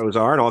acoustic shadows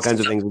are and all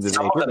kinds of things.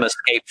 Some of them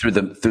escape through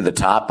the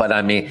top, but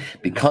I mean,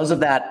 because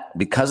of that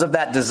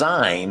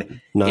design,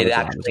 it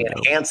actually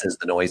enhances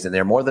the noise in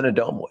there more than a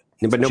dome would.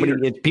 But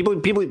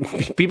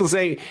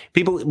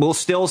people will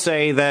still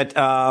say that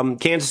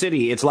Kansas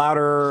City, it's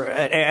louder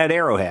at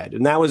Arrowhead,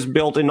 and that was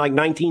built in like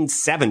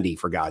 1970,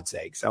 for God's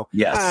sake. So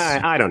yes,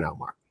 I don't know,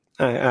 Mark.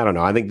 I don't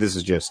know. I think this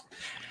is just.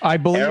 I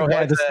believe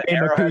the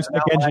same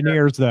acoustic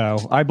engineers, though.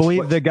 I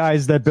believe the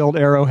guys that built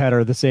Arrowhead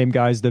are the same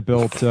guys that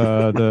built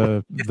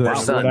the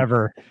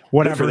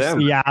whatever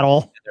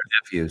Seattle. Their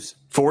nephews.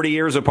 40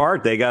 years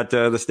apart, they got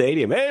the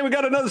stadium. Hey, we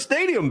got another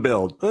stadium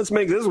build. Let's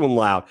make this one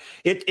loud.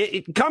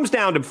 It comes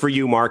down to, for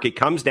you, Mark, it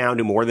comes down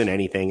to more than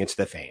anything, it's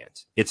the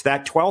fans. It's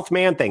that 12th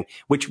man thing,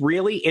 which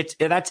really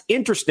that's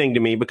interesting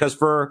to me, because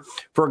for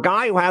a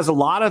guy who has a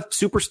lot of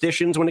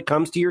superstitions when it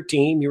comes to your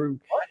team, you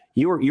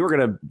were going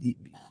to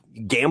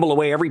gamble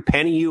away every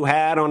penny you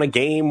had on a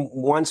game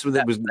once.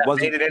 That wasn't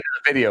made it into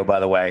the video, by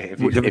the way.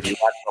 If you watch the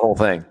whole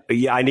thing,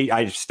 yeah,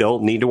 I still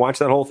need to watch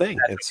that whole thing.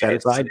 It's set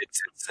aside.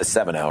 It's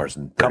 7 hours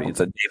and 30.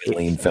 It's a David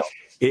Lean film.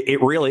 It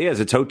really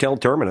is. It's Hotel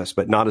Terminus,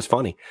 but not as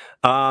funny.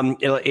 I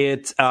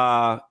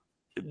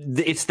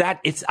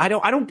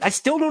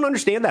still don't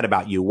understand that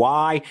about you.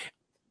 Why?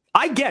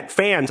 I get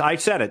fans. I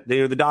said it.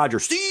 They're the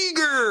Dodgers.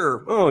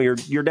 Seager. Oh,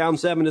 you're down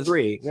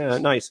 7-3. Yeah,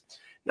 nice.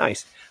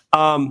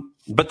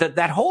 But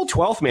that whole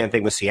 12th man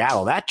thing with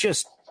Seattle, that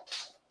just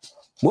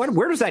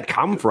where does that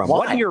come from? Why?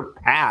 What in your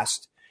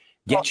past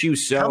gets you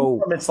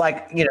so? It's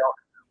like,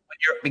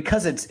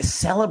 because it's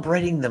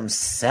celebrating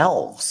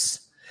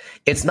themselves.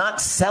 It's not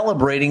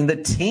celebrating the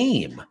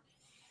team.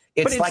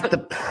 It's like the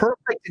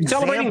perfect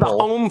example. Celebrating the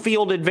home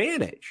field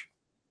advantage.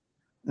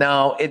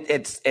 No,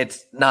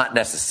 it's not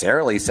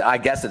necessarily. I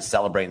guess it's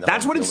celebrating.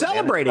 That's what it's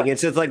celebrating.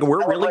 It's like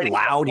we're really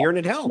loud here and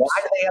it helps.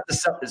 Why do they have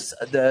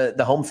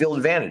the home field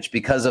advantage?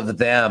 Because of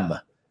them.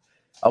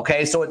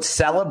 Okay, so it's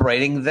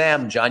celebrating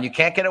them, John. You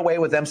can't get away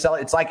with them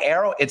selling. It's like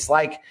It's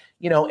like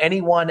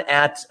anyone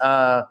at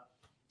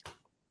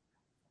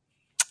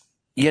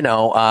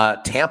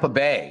Tampa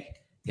Bay.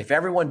 If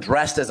everyone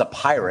dressed as a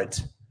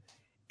pirate,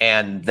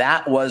 and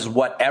that was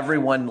what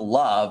everyone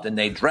loved, and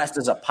they dressed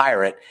as a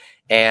pirate,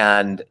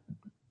 and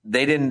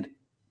they didn't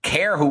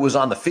care who was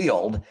on the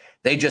field.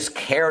 They just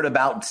cared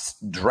about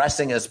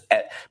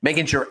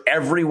making sure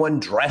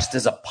everyone dressed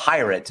as a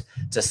pirate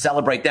to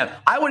celebrate them.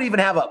 I would even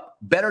have a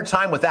better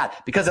time with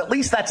that, because at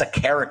least that's a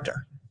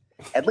character.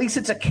 At least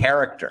it's a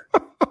character.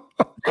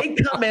 They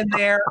come in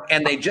there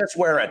and they just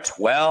wear a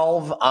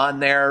 12 on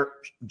their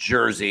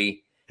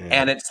jersey.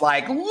 And it's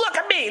like, look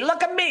at me,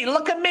 look at me,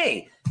 look at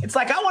me. It's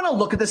like, I want to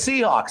look at the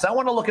Seahawks. I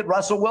want to look at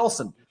Russell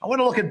Wilson. I want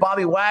to look at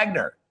Bobby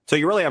Wagner. So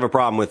you really have a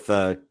problem with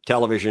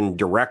television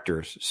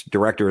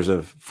directors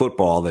of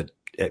football that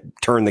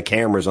turn the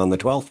cameras on the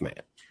 12th man.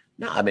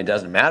 No, I mean, it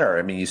doesn't matter.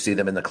 I mean, you see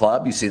them in the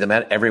club, you see them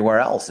everywhere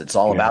else. It's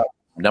all about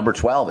number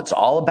 12. It's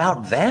all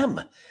about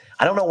them.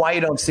 I don't know why you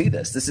don't see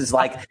this. This is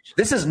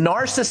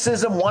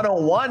narcissism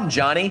 101,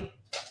 Johnny.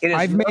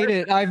 I've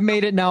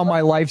made it now my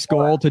life's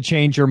goal to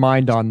change your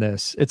mind on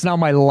this. It's now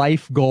my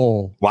life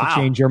goal to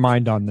change your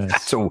mind on this.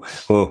 So,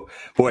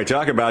 boy,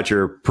 talk about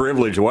your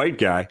privileged white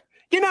guy.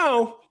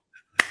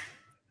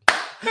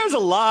 There's a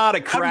lot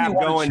of crap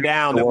going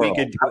down that we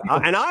could,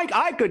 and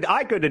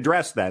I could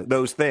address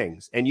those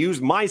things and use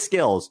my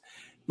skills.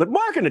 But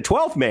marking a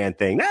 12th man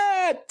thing,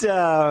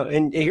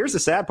 and here's the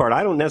sad part.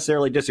 I don't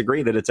necessarily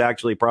disagree that it's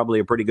actually probably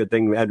a pretty good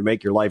thing to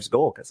make your life's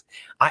goal, because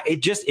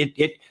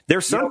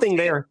there's something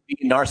there.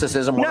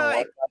 Narcissism.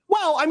 No,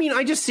 well, I mean,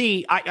 I just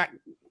see,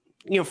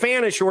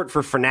 fan is short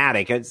for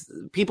fanatic.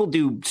 People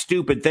do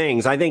stupid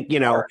things. I think,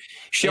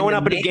 showing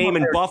up at a game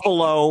in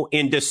Buffalo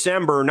in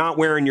December, not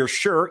wearing your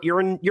shirt, you're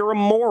a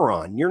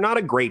moron. You're not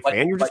a great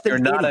fan. You're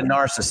not a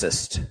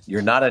narcissist.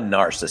 You're not a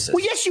narcissist.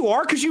 Well, yes, you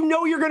are, because you're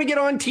going to get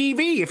on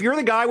TV. If you're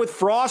the guy with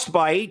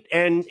frostbite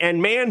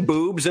and man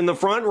boobs in the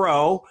front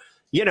row,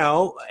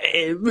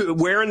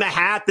 wearing the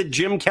hat that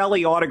Jim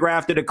Kelly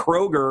autographed at a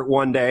Kroger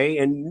one day,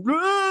 and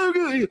you're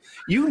going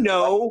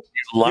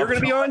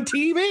to be on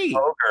TV.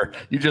 Kroger.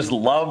 You just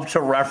love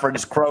to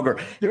reference Kroger.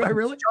 Do I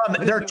really?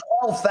 John, there are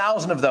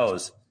 12,000 of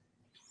those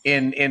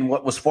in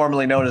what was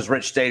formerly known as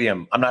Rich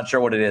Stadium. I'm not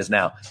sure what it is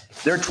now.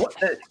 There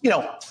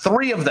are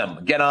 3 of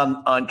them get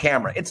on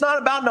camera. It's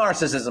not about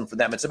narcissism for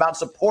them. It's about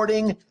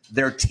supporting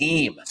their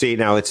team. See,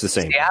 now it's the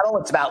same. Seattle,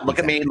 it's about look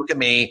at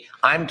me.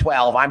 I'm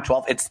 12.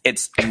 It's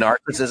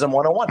narcissism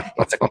 101.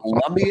 It's a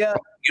Columbia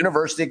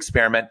University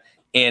experiment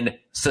in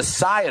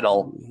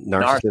societal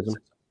narcissism.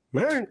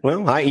 All right.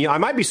 Well, I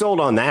might be sold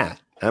on that.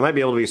 I might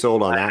be able to be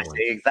sold on that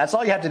one. That's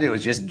all you have to do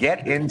is just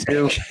get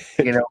into,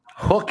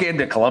 hook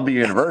into Columbia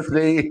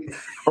University.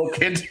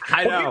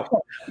 I know.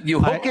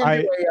 You hook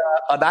into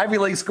an Ivy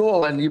League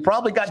school, and you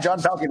probably got John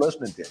Pelkey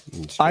listening to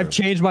you. I've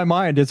changed my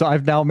mind.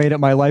 I've now made it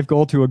my life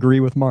goal to agree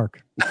with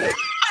Mark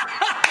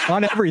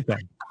on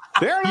everything.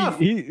 Fair enough.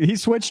 He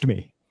switched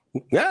me.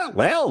 Yeah,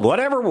 well,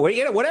 whatever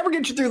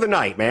gets you through the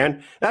night,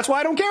 man. That's why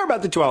I don't care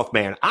about the 12th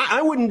man.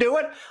 I wouldn't do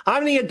it.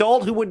 I'm the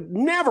adult who would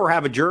never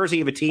have a jersey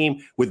of a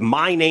team with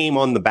my name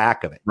on the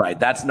back of it. Right.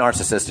 That's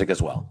narcissistic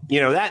as well.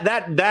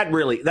 That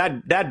really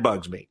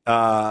bugs me.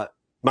 My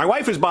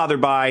wife is bothered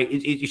by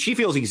she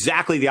feels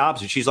exactly the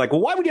opposite. She's like,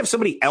 well, why would you have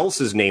somebody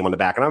else's name on the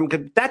back?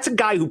 And that's a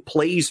guy who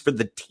plays for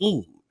the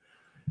team.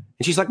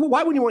 And she's like, well,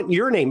 why would you want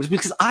your name? It's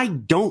because I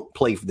don't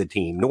play for the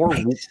team, nor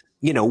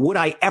would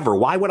I ever?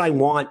 Why would I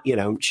want,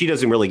 she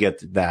doesn't really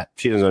get that.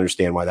 She doesn't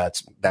understand why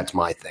that's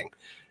my thing.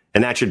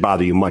 And that should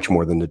bother you much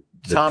more than the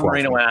Tom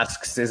Marino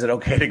asks, is it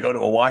okay to go to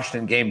a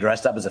Washington game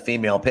dressed up as a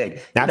female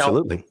pig?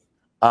 Absolutely.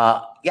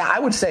 I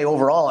would say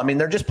overall, I mean,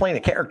 they're just playing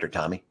a character,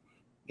 Tommy.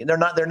 They're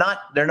not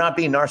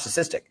being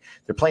narcissistic.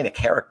 They're playing a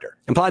character.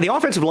 And the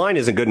offensive line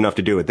isn't good enough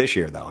to do it this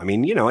year, though. I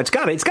mean, it's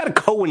got to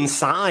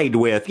coincide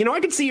with, I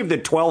could see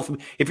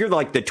if you're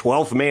like the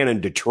 12th man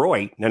in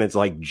Detroit, then it's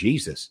like,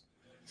 Jesus.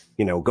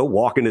 Go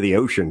walk into the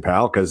ocean,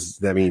 pal,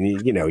 because, I mean,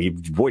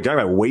 talk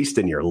about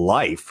wasting your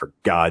life, for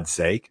God's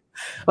sake.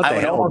 What the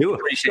hell? Go do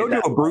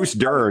a Bruce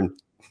Dern.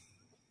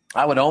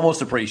 I would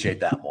almost appreciate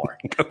that more.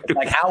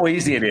 Like how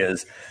easy it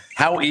is.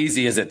 How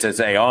easy is it to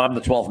say, I'm the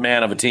 12th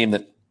man of a team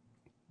that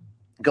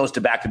goes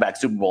to back-to-back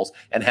Super Bowls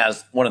and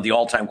has one of the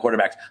all-time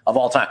quarterbacks of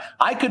all time.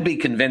 I could be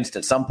convinced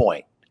at some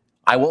point,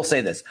 I will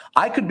say this,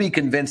 I could be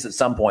convinced at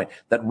some point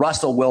that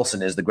Russell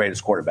Wilson is the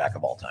greatest quarterback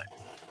of all time.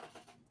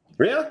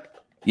 Really?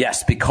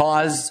 Yes,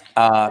 because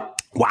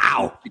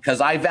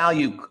because I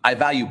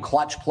value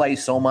clutch play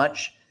so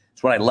much.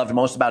 It's what I loved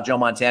most about Joe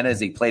Montana is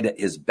he played at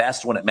his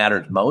best when it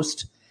mattered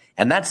most,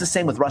 and that's the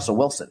same with Russell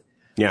Wilson.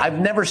 Yeah. I've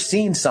never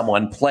seen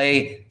someone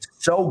play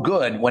so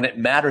good when it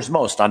matters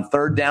most on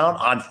 3rd down,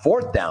 on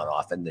 4th down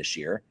often this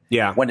year.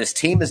 Yeah, when his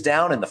team is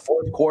down in the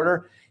 4th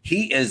quarter,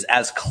 he is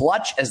as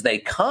clutch as they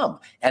come,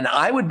 and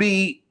I would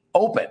be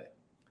open,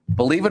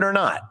 believe it or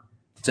not,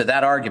 to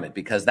that argument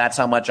because that's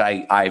how much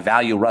I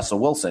value Russell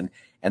Wilson.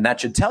 And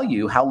that should tell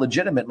you how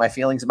legitimate my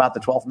feelings about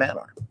the 12th man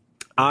are.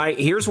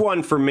 Here's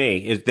one for me,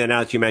 is then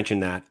as you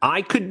mentioned that.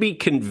 I could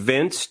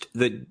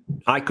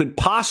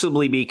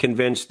possibly be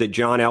convinced that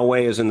John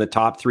Elway is in the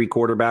top 3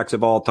 quarterbacks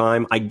of all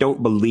time. I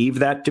don't believe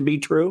that to be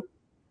true,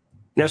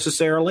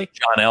 necessarily.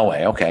 John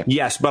Elway, okay.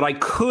 Yes, but I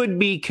could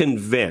be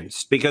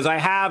convinced because I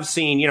have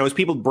seen, as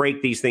people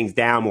break these things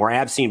down more, I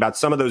have seen about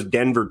some of those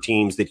Denver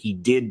teams that he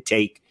did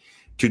take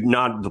to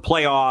not the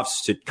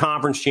playoffs, to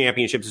conference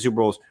championships, to Super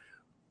Bowls,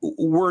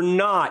 were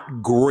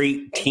not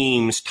great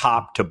teams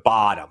top to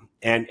bottom.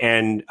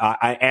 And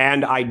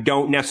I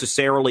don't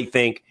necessarily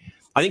think,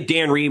 I think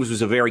Dan Reeves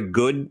was a very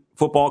good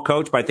football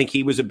coach, but I think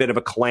he was a bit of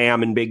a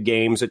clam in big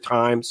games at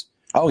times.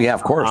 Oh yeah,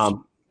 of course.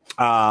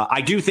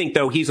 I do think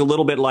though, he's a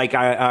little bit like,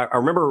 I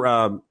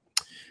remember,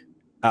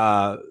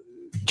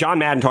 John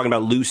Madden talking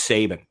about Lou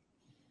Saban.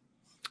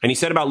 And he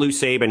said about Lou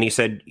Saban,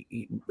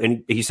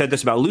 he said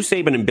this about Lou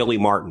Saban and Billy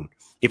Martin.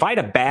 If I had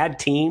a bad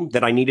team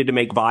that I needed to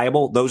make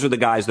viable, those are the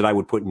guys that I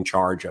would put in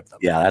charge of them.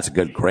 Yeah, that's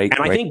a great.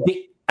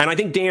 I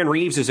think Dan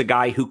Reeves is a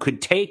guy who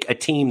could take a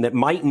team that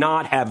might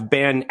not have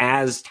been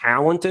as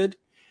talented.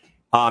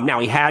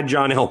 Now he had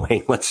John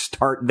Elway. Let's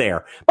start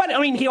there. But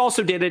I mean, he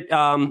also did it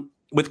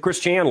with Chris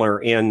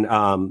Chandler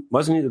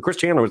wasn't he? Chris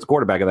Chandler was the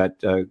quarterback of that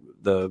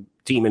the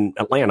team in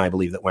Atlanta, I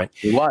believe, that went.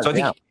 He was. So I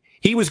think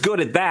he was good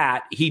at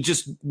that. He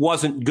just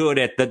wasn't good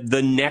at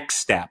the next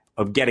step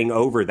of getting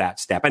over that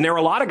step. And there are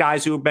a lot of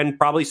guys who have been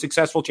probably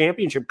successful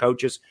championship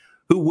coaches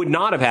who would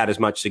not have had as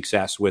much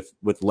success with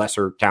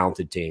lesser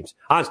talented teams.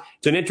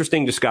 It's an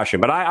interesting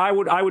discussion, but I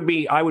would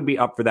be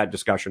up for that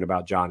discussion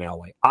about John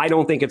Elway. I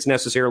don't think it's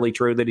necessarily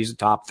true that he's a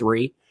top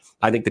 3.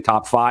 I think the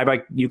top 5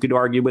 you could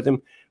argue with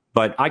him,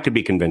 but I could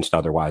be convinced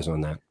otherwise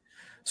on that.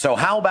 So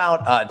how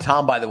about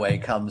Tom, by the way,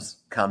 comes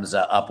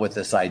up with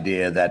this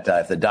idea that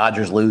if the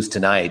Dodgers lose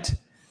tonight,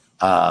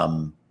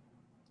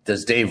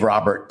 does Dave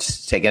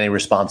Roberts take any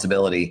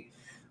responsibility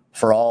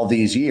for all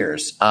these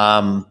years?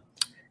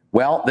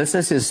 Well, this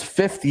is his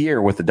 5th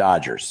year with the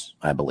Dodgers,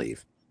 I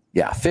believe.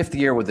 Yeah, 5th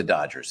year with the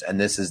Dodgers, and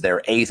this is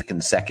their 8th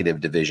consecutive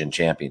division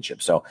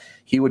championship. So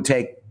he could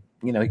take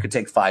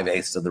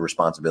 5/8 of the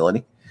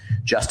responsibility.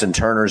 Justin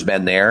Turner's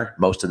been there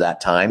most of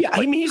that time. Yeah,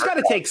 I mean, he's got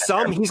to take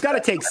some. He's got to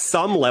take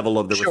some level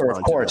of the responsibility.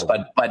 Of course,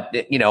 but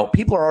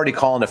people are already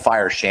calling to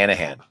fire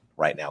Shanahan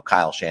right now,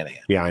 Kyle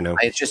Shanahan. Yeah, I know.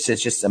 It's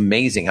just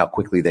amazing how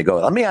quickly they go.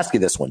 Let me ask you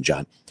this one,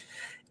 John.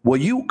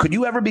 Could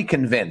you ever be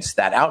convinced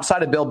that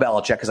outside of Bill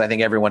Belichick, because I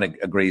think everyone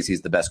agrees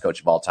he's the best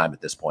coach of all time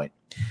at this point,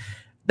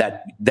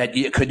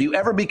 could you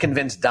ever be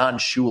convinced Don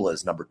Shula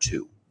is number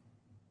 2?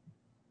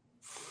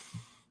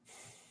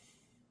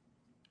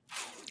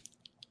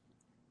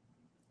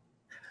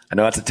 I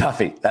know that's a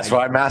toughie. That's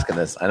why I'm asking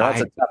this. I know it's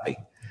a toughie.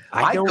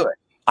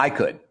 I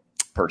could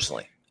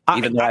personally.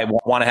 Even though I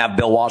want to have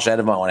Bill Walsh ahead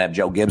of him, I want to have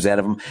Joe Gibbs ahead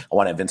of him. I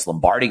want to have Vince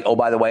Lombardi,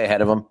 by the way,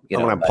 ahead of him. I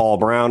want to have Paul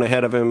Brown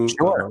ahead of him.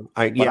 Sure.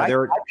 I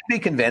could be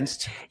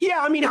convinced. Yeah,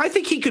 I mean, I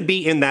think he could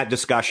be in that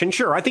discussion.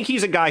 Sure. I think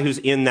he's a guy who's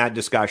in that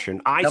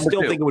discussion. I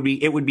still think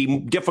it would be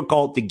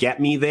difficult to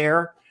get me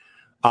there.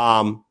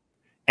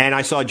 And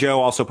I saw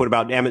Joe also put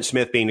about Emmitt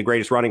Smith being the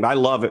greatest running back. I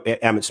love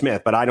Emmitt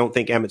Smith, but I don't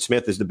think Emmitt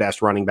Smith is the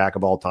best running back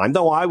of all time,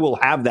 though I will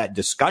have that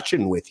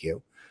discussion with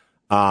you.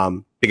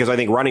 Because I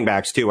think running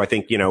backs too, I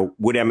think,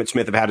 would Emmitt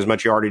Smith have had as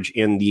much yardage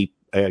in the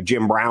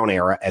Jim Brown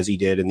era as he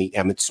did in the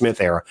Emmitt Smith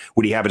era?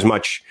 Would he have as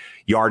much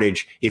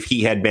yardage if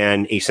he had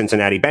been a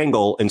Cincinnati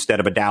Bengal instead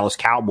of a Dallas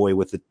Cowboy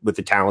with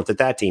the talent that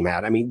that team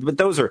had? I mean, but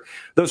those are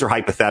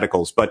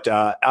hypotheticals. But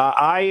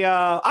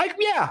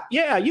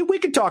we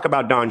could talk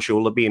about Don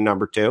Shula being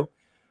number 2.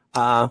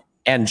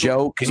 And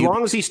Joe, as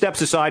long as he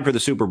steps aside for the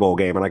Super Bowl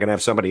game, and I can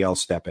have somebody else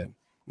step in.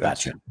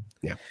 Gotcha.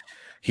 Yeah,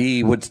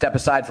 he would step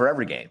aside for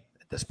every game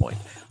at this point.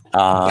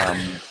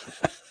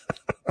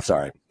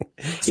 Sorry.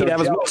 He'd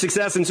have as much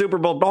success in Super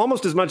Bowl,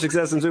 almost as much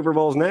success in Super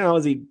Bowls now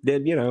as he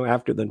did,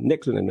 after the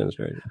Nixon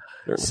administration.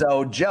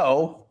 So,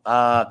 Joe,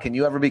 can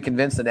you ever be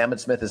convinced that Emmitt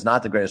Smith is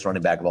not the greatest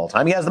running back of all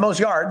time? He has the most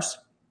yards.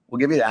 We'll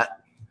give you that.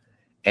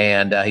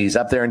 And he's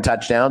up there in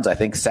touchdowns, I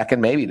think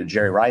second maybe to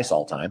Jerry Rice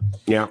all time.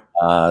 Yeah.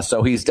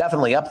 So he's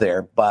definitely up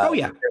there. But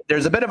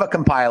there's a bit of a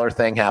compiler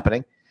thing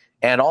happening.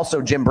 And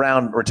also Jim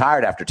Brown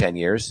retired after 10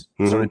 years.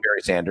 Mm-hmm. So did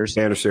Barry Sanders.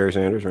 Barry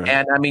Sanders, right.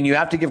 And, I mean, you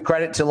have to give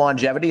credit to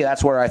longevity.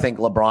 That's where I think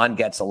LeBron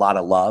gets a lot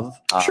of love.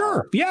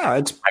 Sure. Yeah,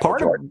 it's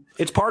part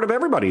of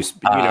everybody's,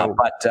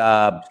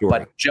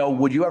 But, Joe,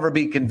 would you ever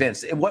be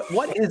convinced?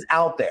 What is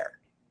out there?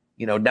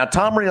 Now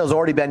Tom Marino's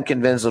already been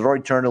convinced. Has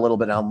already turned a little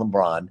bit on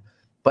LeBron.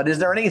 But is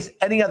there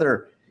any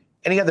other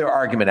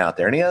argument out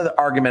there? Any other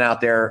argument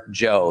out there,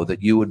 Joe,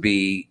 that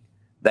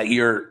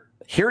you're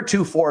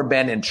heretofore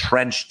been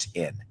entrenched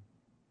in?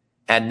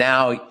 And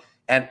now,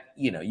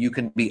 you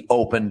can be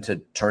open to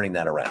turning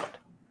that around.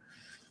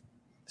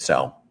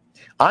 So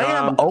I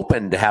am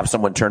open to have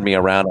someone turn me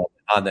around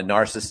on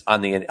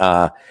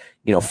the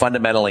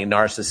fundamentally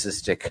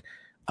narcissistic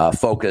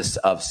focus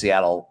of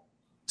Seattle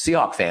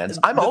Seahawks fans.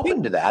 I'm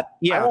open to that.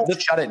 Yeah, I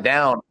won't shut it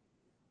down.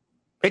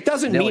 It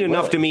doesn't mean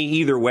enough to me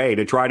either way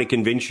to try to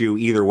convince you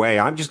either way.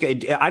 I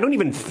don't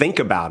even think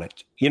about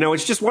it.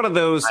 It's just one of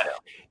those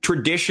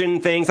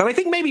tradition things. And I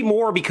think maybe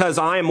more because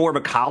I am more of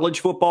a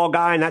college football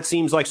guy, and that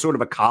seems like sort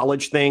of a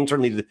college thing.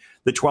 Certainly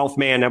the 12th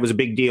man, that was a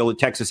big deal at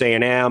Texas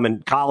A&M,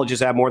 and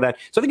colleges have more of that.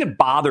 So I think it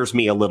bothers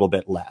me a little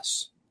bit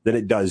less than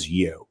it does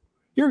you.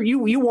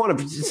 You want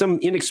to, some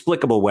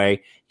inexplicable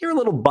way, you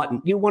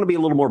want to be a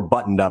little more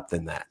buttoned up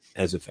than that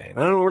as a fan.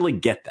 I don't really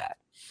get that.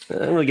 I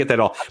don't really get that at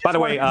all. By the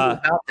way,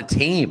 about the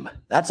team.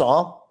 That's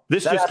all.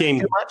 This just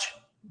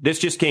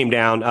came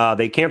down.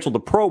 They canceled the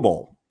Pro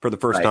Bowl for the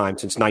first time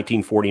since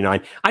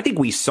 1949. I think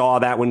we saw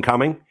that one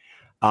coming.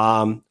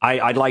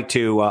 I'd like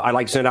to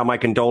send out my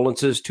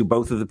condolences to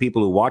both of the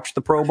people who watched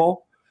the Pro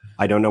Bowl.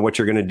 I don't know what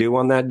you're going to do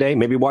on that day.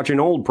 Maybe watch an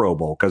old Pro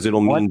Bowl because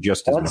it'll mean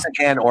just as much. Once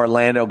again,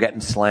 Orlando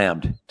getting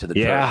slammed to the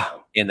turf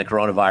in the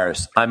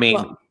coronavirus. I mean,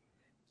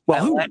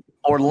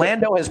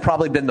 Orlando has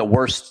probably been the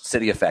worst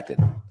city affected.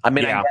 I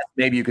mean, I guess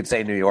maybe you could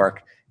say New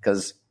York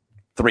because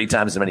 3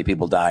 times as many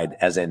people died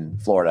as in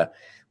Florida,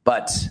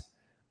 but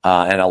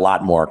and a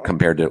lot more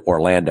compared to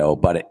Orlando.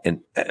 But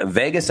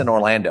Vegas and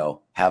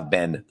Orlando have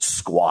been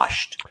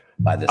squashed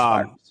by this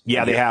virus.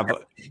 Yeah, they have.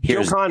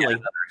 Here's Joe Conley,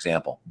 another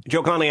example.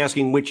 Joe Conley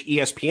asking which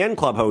ESPN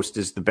club host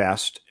is the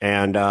best,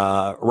 and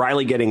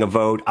Riley getting a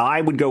vote.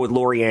 I would go with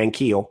Lori-Ann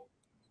Keel.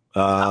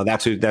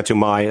 That's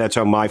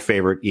how my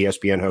favorite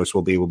ESPN host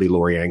will be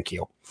Lori-Ann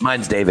Keel.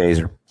 Mine's Dave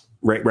Azer.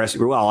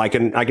 Well, I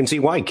can see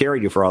why he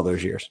carried you for all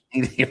those years.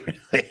 He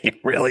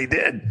really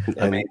did.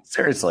 I mean,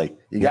 seriously,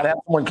 you got to have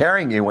someone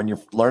carrying you when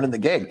you're learning the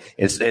gig.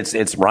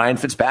 It's Ryan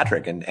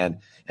Fitzpatrick and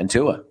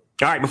Tua.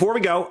 All right, before we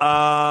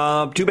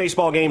go, 2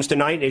 baseball games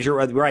tonight. Is you're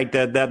right.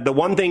 The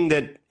one thing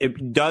that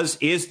it does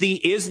is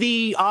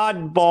the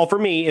oddball for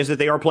me is that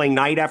they are playing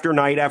night after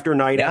night after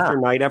night after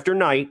night after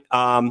night.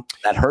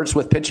 That hurts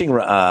with pitching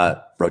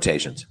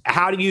rotations.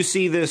 How do you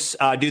see this?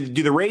 Do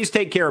the Rays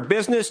take care of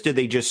business? Do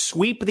they just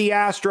sweep the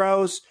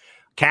Astros?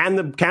 Can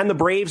the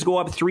Braves go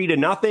up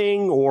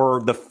 3-0,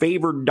 or the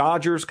favored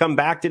Dodgers come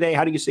back today?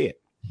 How do you see it?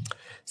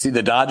 See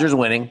the Dodgers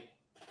winning,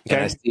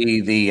 and I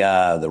see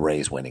the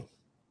Rays winning.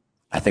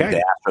 I think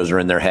the Astros are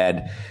in their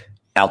head.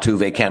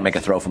 Altuve can't make a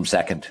throw from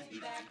second.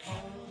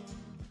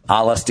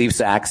 A la Steve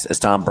Sachs, as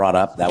Tom brought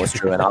up. That was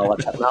true. And a la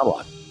Chuck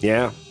Knobloch.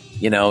 Yeah.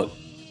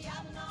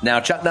 Now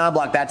Chuck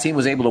Knobloch, that team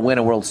was able to win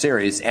a World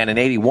Series. And in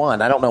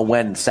 81, I don't know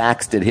when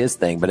Sachs did his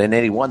thing, but in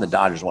 81, the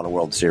Dodgers won a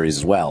World Series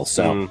as well.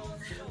 So,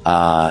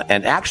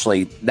 and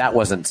actually, that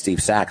wasn't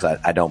Steve Sachs,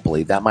 I don't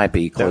believe. That might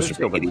be closer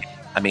to 88.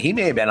 I mean, he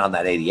may have been on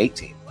that 88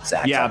 team.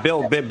 Sachs. Yeah,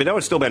 but that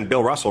would still been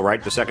Bill Russell,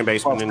 right? The second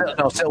baseman.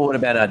 Still would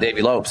have been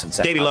Davey Lopes.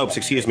 Davey Lopes,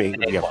 excuse me.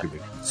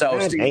 So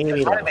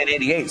Steve might have been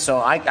 88. So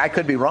I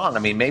could be wrong. I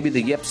mean, maybe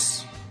the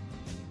Yips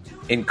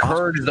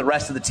encouraged the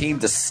rest of the team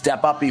to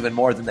step up even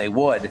more than they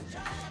would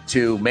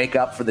to make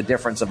up for the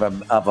difference of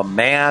a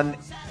man,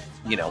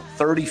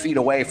 30 feet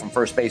away from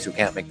first base who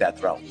can't make that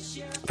throw.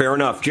 Fair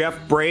enough.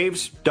 Jeff,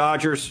 Braves,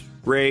 Dodgers,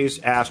 Rays,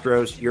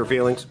 Astros, your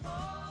feelings?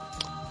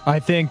 I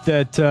think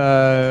that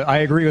I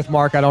agree with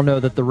Mark. I don't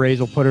know that the Rays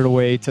will put it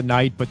away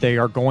tonight, but they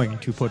are going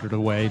to put it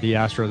away. The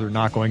Astros are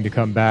not going to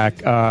come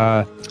back.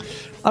 I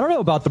don't know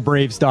about the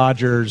Braves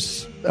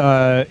Dodgers.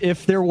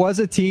 If there was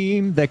a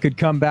team that could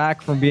come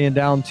back from being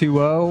down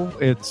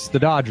 2-0, it's the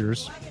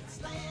Dodgers.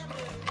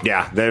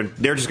 Yeah,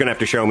 they're just going to have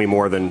to show me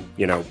more than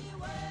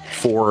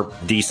 4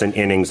 decent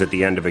innings at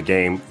the end of a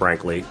game,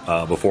 frankly,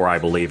 before I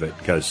believe it.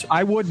 Because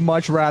I would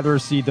much rather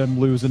see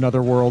them lose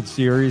another World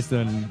Series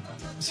than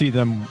see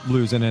them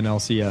lose an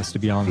NLCS, to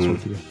be honest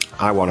with you.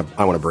 I want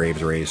a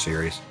Braves-Rays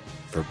series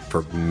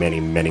for many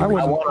reasons.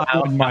 I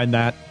wouldn't mind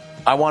that.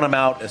 I want them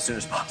out as soon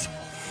as possible.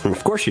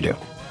 Of course you do.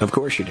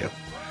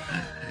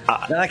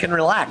 Then I can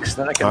relax.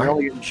 Then I can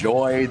really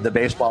enjoy the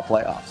baseball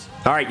playoffs.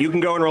 All right, you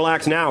can go and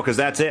relax now because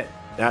that's it.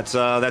 That's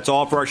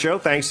all for our show.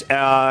 Thanks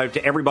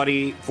to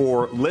everybody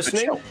for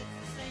listening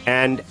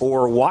and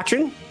or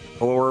watching.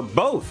 Or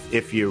both,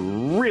 if you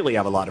really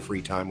have a lot of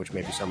free time, which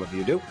maybe some of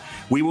you do.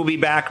 We will be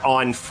back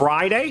on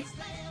Friday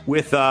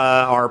with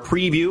our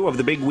preview of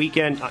the big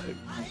weekend,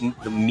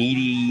 the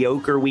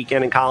mediocre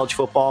weekend in college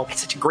football.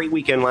 It's such a great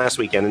weekend last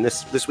weekend, and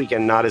this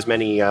weekend not as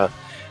many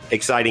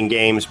exciting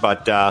games.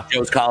 But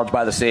Joe's College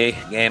by the Sea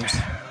games.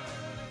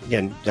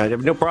 Again, I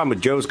have no problem with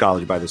Joe's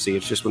College by the Sea.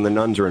 It's just when the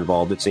nuns are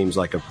involved, it seems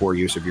like a poor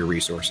use of your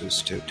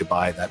resources to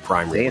buy that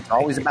prime. It's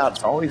always about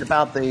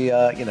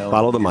the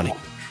follow the money.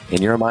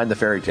 In your mind, the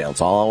fairy tale.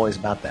 It's always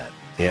about that.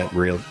 Yeah,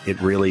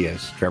 it really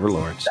is. Trevor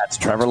Lawrence. That's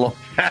Trevor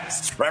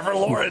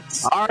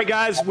Lawrence. All right,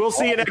 guys. We'll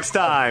see you next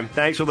time.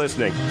 Thanks for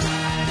listening.